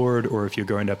of the board, or if you're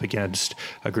going up against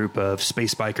a group of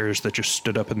space bikers that just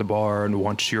stood up in the bar and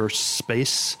want your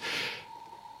space,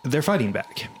 they're fighting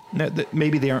back. Now,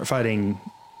 maybe they aren't fighting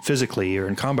physically or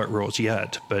in combat roles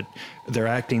yet, but they're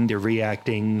acting, they're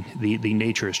reacting, the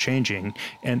nature is changing.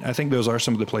 And I think those are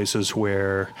some of the places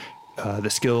where the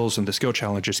skills and the skill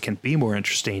challenges can be more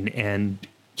interesting and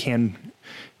can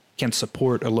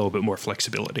support a little bit more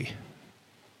flexibility.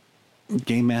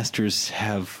 Game masters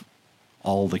have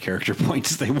all the character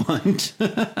points they want.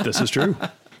 This is true.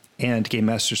 And game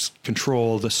masters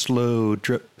control the slow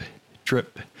drip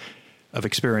of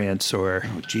experience, or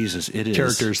Jesus, it is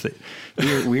characters that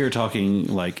we are talking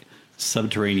like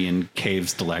subterranean cave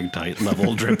stalactite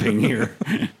level dripping here.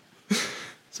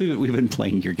 So we've been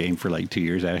playing your game for like 2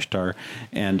 years, Ashtar,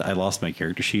 and I lost my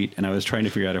character sheet, and I was trying to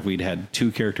figure out if we'd had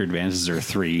 2 character advances or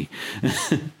 3.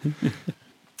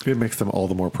 It makes them all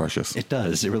the more precious. It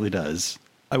does. It really does.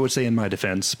 I would say in my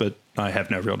defense, but I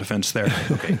have no real defense there.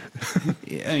 Okay.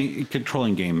 I mean,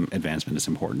 controlling game advancement is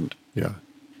important. Yeah.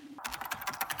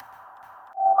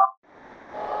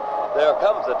 There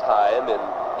comes a time in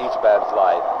each man's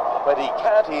life when he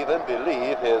can't even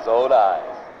believe his own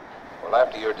eyes. Well,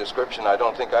 after your description, I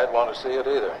don't think I'd want to see it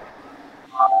either.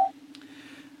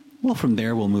 Well, from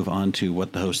there, we'll move on to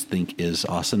what the hosts think is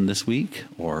awesome this week,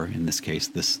 or in this case,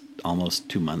 this almost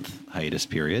 2-month hiatus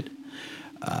period.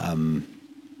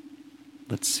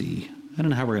 Let's see. I don't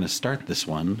know how we're going to start this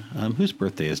one. Whose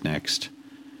birthday is next?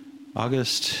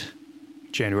 August?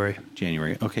 January.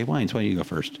 Okay, Wines, why don't you go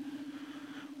first?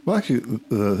 Well, actually,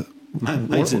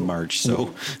 Mine's in March,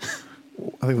 so...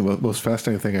 I think the most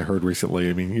fascinating thing I heard recently,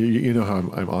 I mean, you know how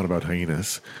I'm on about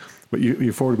hyenas, but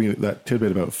you forwarded me that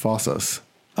tidbit about Fossas.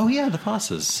 Oh, yeah, the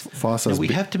Fossas. Fossas. Now, we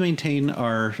have to maintain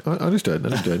our... Understood.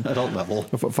 adult level.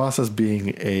 Fossas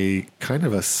being a kind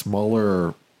of a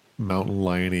smaller mountain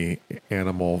lion-y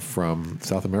animal from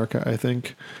South America, I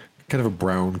think. Kind of a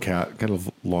brown cat, kind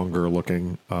of longer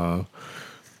looking, but...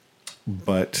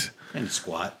 And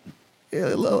squat.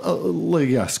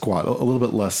 Yeah, squat. A little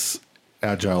bit less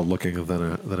agile looking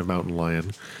than a mountain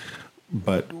lion.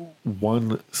 But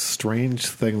one strange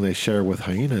thing they share with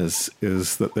hyenas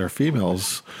is that their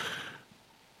females,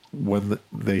 when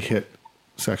they hit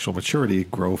sexual maturity,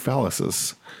 grow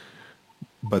phalluses.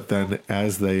 But then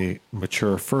as they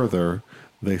mature further,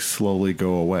 they slowly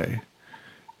go away.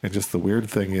 And just the weird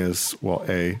thing is, well,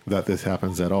 A, that this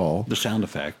happens at all. The sound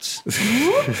effects.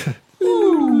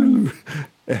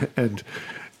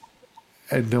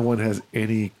 And no one has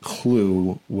any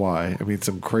clue why. I mean,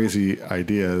 some crazy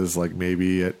ideas, like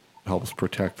maybe it helps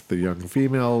protect the young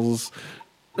females.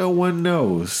 No one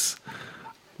knows.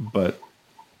 But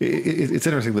it's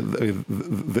interesting that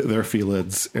they're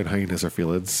felids and hyenas are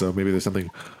felids. So maybe there's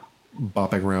something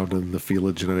bopping around in the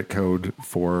felid genetic code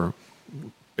for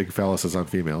big phalluses on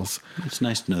females. It's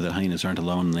nice to know that hyenas aren't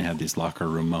alone and they have these locker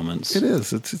room moments. It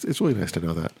is. It's really nice to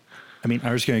know that. I mean,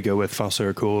 I was going to go with Fossa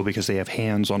are cool because they have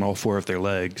hands on all 4 of their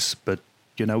legs, but,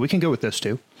 we can go with this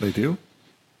too. They do?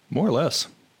 More or less.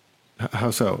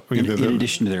 How so? I mean, in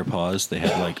addition to their paws, they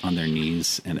have, like, on their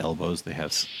knees and elbows, they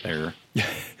have their...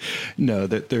 No,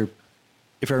 they're,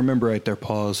 if I remember right, their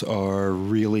paws are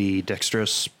really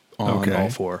dexterous on all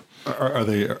 4. Are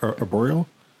they arboreal?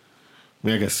 I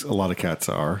mean, I guess a lot of cats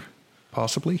are.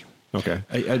 Possibly. Okay.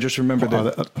 I just remember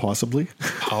that... Possibly?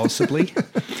 Possibly.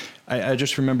 I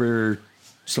just remember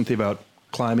something about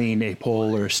climbing a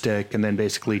pole or a stick and then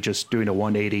basically just doing a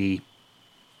 180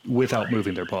 without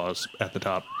moving their paws at the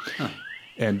top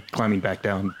and climbing back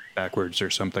down backwards or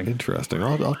something. Interesting.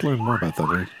 I'll have to learn more about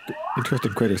them. They're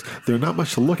interesting critters. They're not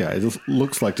much to look at. It just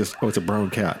looks like it's a brown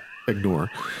cat.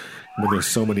 Ignore. When there's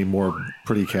so many more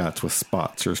pretty cats with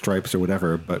spots or stripes or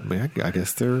whatever. But man, I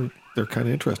guess they're kind of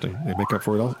interesting. They make up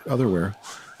for it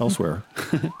elsewhere.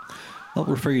 I'll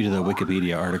refer you to the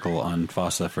Wikipedia article on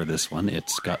Fossa for this one.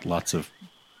 It's got lots of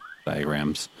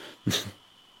diagrams.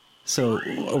 So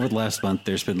over the last month,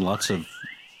 there's been lots of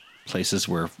places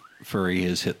where furry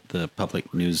has hit the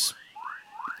public news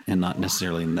and not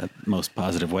necessarily in the most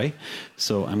positive way.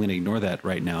 So I'm going to ignore that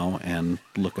right now and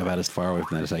look about as far away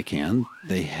from that as I can.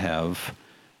 They have,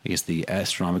 I guess the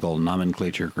Astronomical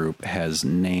Nomenclature Group has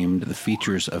named the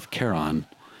features of Charon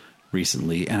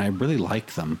recently, and I really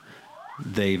like them.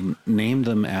 They've named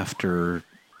them after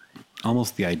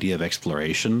almost the idea of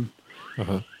exploration,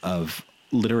 of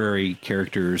literary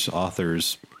characters,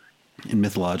 authors, and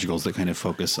mythologicals that kind of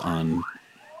focus on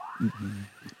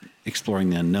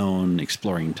exploring the unknown,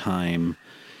 exploring time,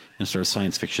 in a sort of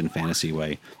science fiction fantasy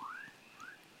way.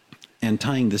 And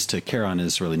tying this to Charon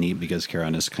is really neat because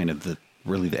Charon is kind of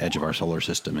really the edge of our solar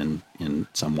system in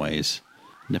some ways,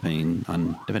 depending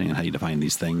on how you define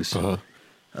these things.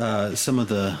 Some of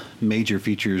the major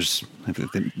features, I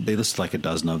think they listed like a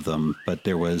dozen of them, but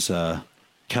there was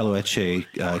Caloeche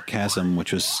Chasm,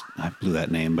 which was, I blew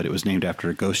that name, but it was named after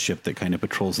a ghost ship that kind of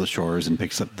patrols the shores and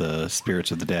picks up the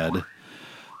spirits of the dead.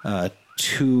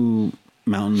 2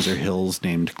 mountains or hills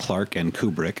named Clark and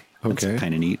Kubrick. That's Okay.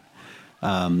 kind of neat.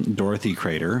 Dorothy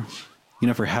Crater. You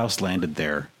know, if her house landed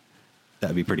there,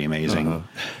 that'd be pretty amazing.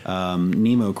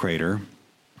 Nemo Crater.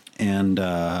 And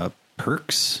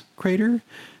Perks Crater,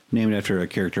 named after a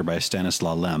character by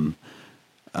Stanislaw Lem.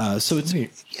 So it's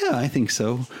Neat. yeah, I think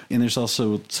so. And there's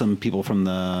also some people from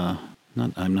the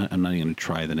I'm not even going to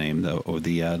try the name though. Or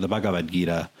the Bhagavad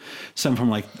Gita.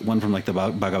 One from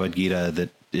the Bhagavad Gita that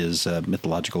is a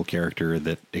mythological character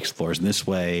that explores in this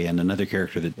way, and another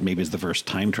character that maybe is the first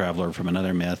time traveler from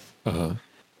another myth.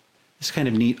 It's kind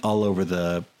of neat, all over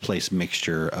the place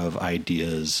mixture of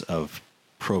ideas of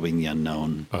probing the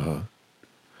unknown.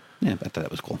 Yeah, I thought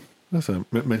that was cool. As I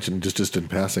mentioned, just in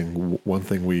passing, one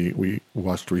thing we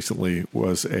watched recently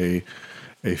was a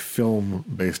film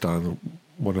based on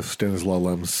one of Stanislaw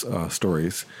Lem's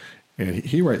stories, and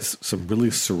he writes some really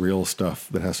surreal stuff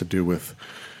that has to do with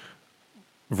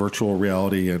virtual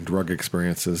reality and drug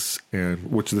experiences,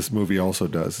 and which this movie also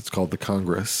does. It's called The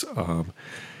Congress,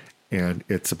 and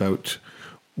it's about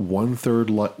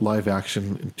 1/3 live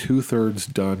action and 2/3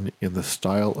 done in the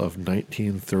style of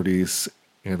 1930s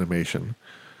animation.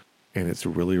 And it's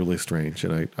really, really strange,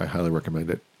 and I highly recommend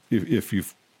it if you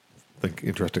think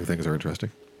interesting things are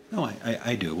interesting. No,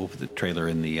 I do. We'll put the trailer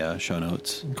in the show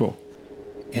notes. Cool.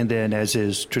 And then, as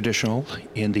is traditional,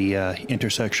 in the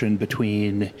intersection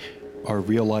between our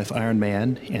real-life Iron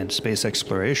Man and space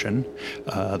exploration,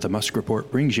 the Musk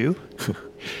Report brings you.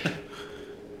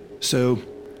 So,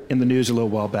 in the news a little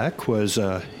while back was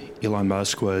Elon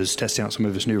Musk was testing out some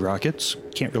of his new rockets.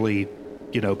 Can't really,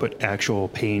 put actual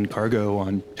paying cargo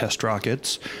on test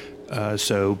rockets.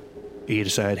 So he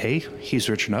decided, hey, he's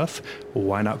rich enough.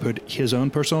 Why not put his own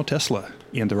personal Tesla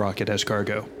in the rocket as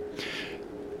cargo?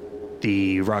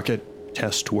 The rocket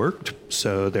test worked.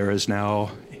 So there is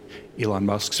now Elon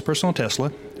Musk's personal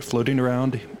Tesla floating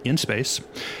around in space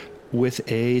with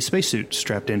a spacesuit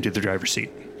strapped into the driver's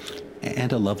seat.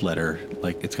 And a love letter.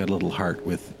 Like, it's got a little heart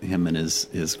with him and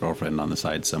his girlfriend on the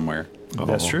side somewhere.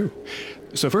 That's true.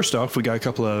 So first off, we got a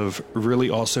couple of really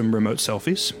awesome remote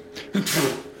selfies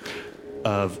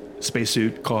of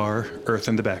spacesuit, car, Earth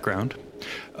in the background.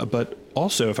 But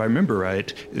also, if I remember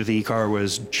right, the car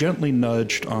was gently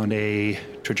nudged on a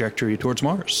trajectory towards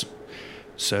Mars.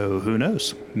 So who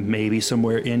knows? Maybe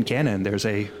somewhere in canon there's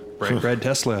a bright red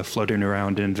Tesla floating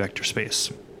around in vector space.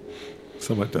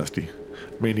 Somewhat dusty.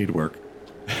 May need work.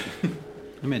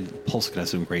 I mean, Pulse could have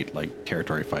some great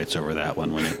territory fights over that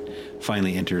one when it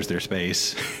finally enters their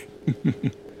space.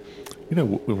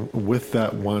 With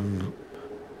that one,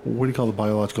 what do you call the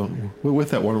biological? With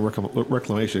that one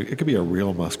reclamation, it could be a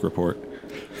real Musk report.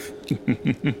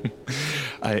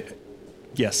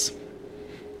 Yes.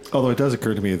 Although it does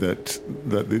occur to me that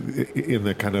in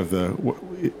the kind of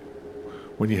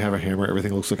when you have a hammer,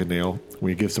 everything looks like a nail. When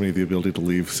you give somebody the ability to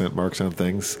leave scent marks on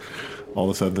things, all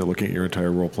of a sudden they're looking at your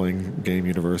entire role-playing game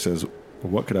universe as,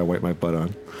 what could I wipe my butt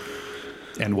on?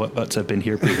 And what butts have been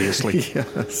here previously.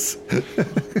 Yes.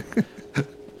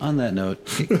 On that note,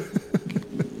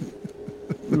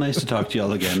 nice to talk to you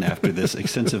all again after this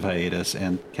extensive hiatus,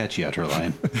 and catch you outer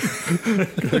line.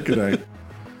 Good night.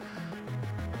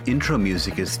 Intro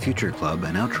music is Future Club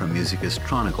and outro music is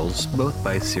Chronicles, both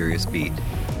by Sirius Beat.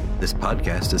 This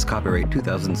podcast is copyright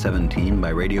 2017 by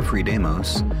Radio Free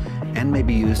Demos and may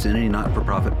be used in any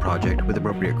not-for-profit project with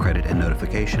appropriate credit and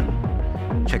notification.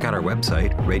 Check out our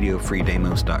website,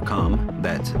 radiofreedemos.com,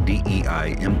 that's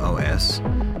DEIMOS,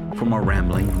 for more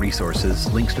rambling, resources,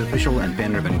 links to official and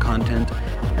fan-driven content,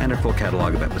 and our full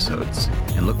catalog of episodes.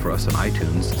 And look for us on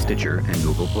iTunes, Stitcher, and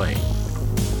Google Play.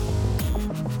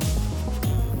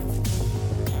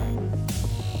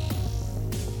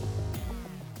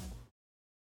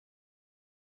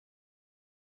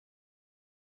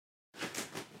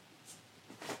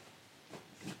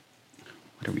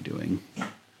 What are we doing?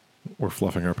 We're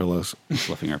fluffing our pillows.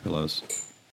 Fluffing our pillows.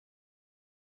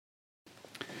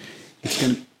 It's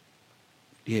gonna...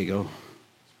 Diego,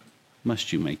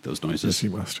 must you make those noises? Yes, you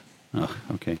must. Oh,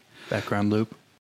 okay. Background loop.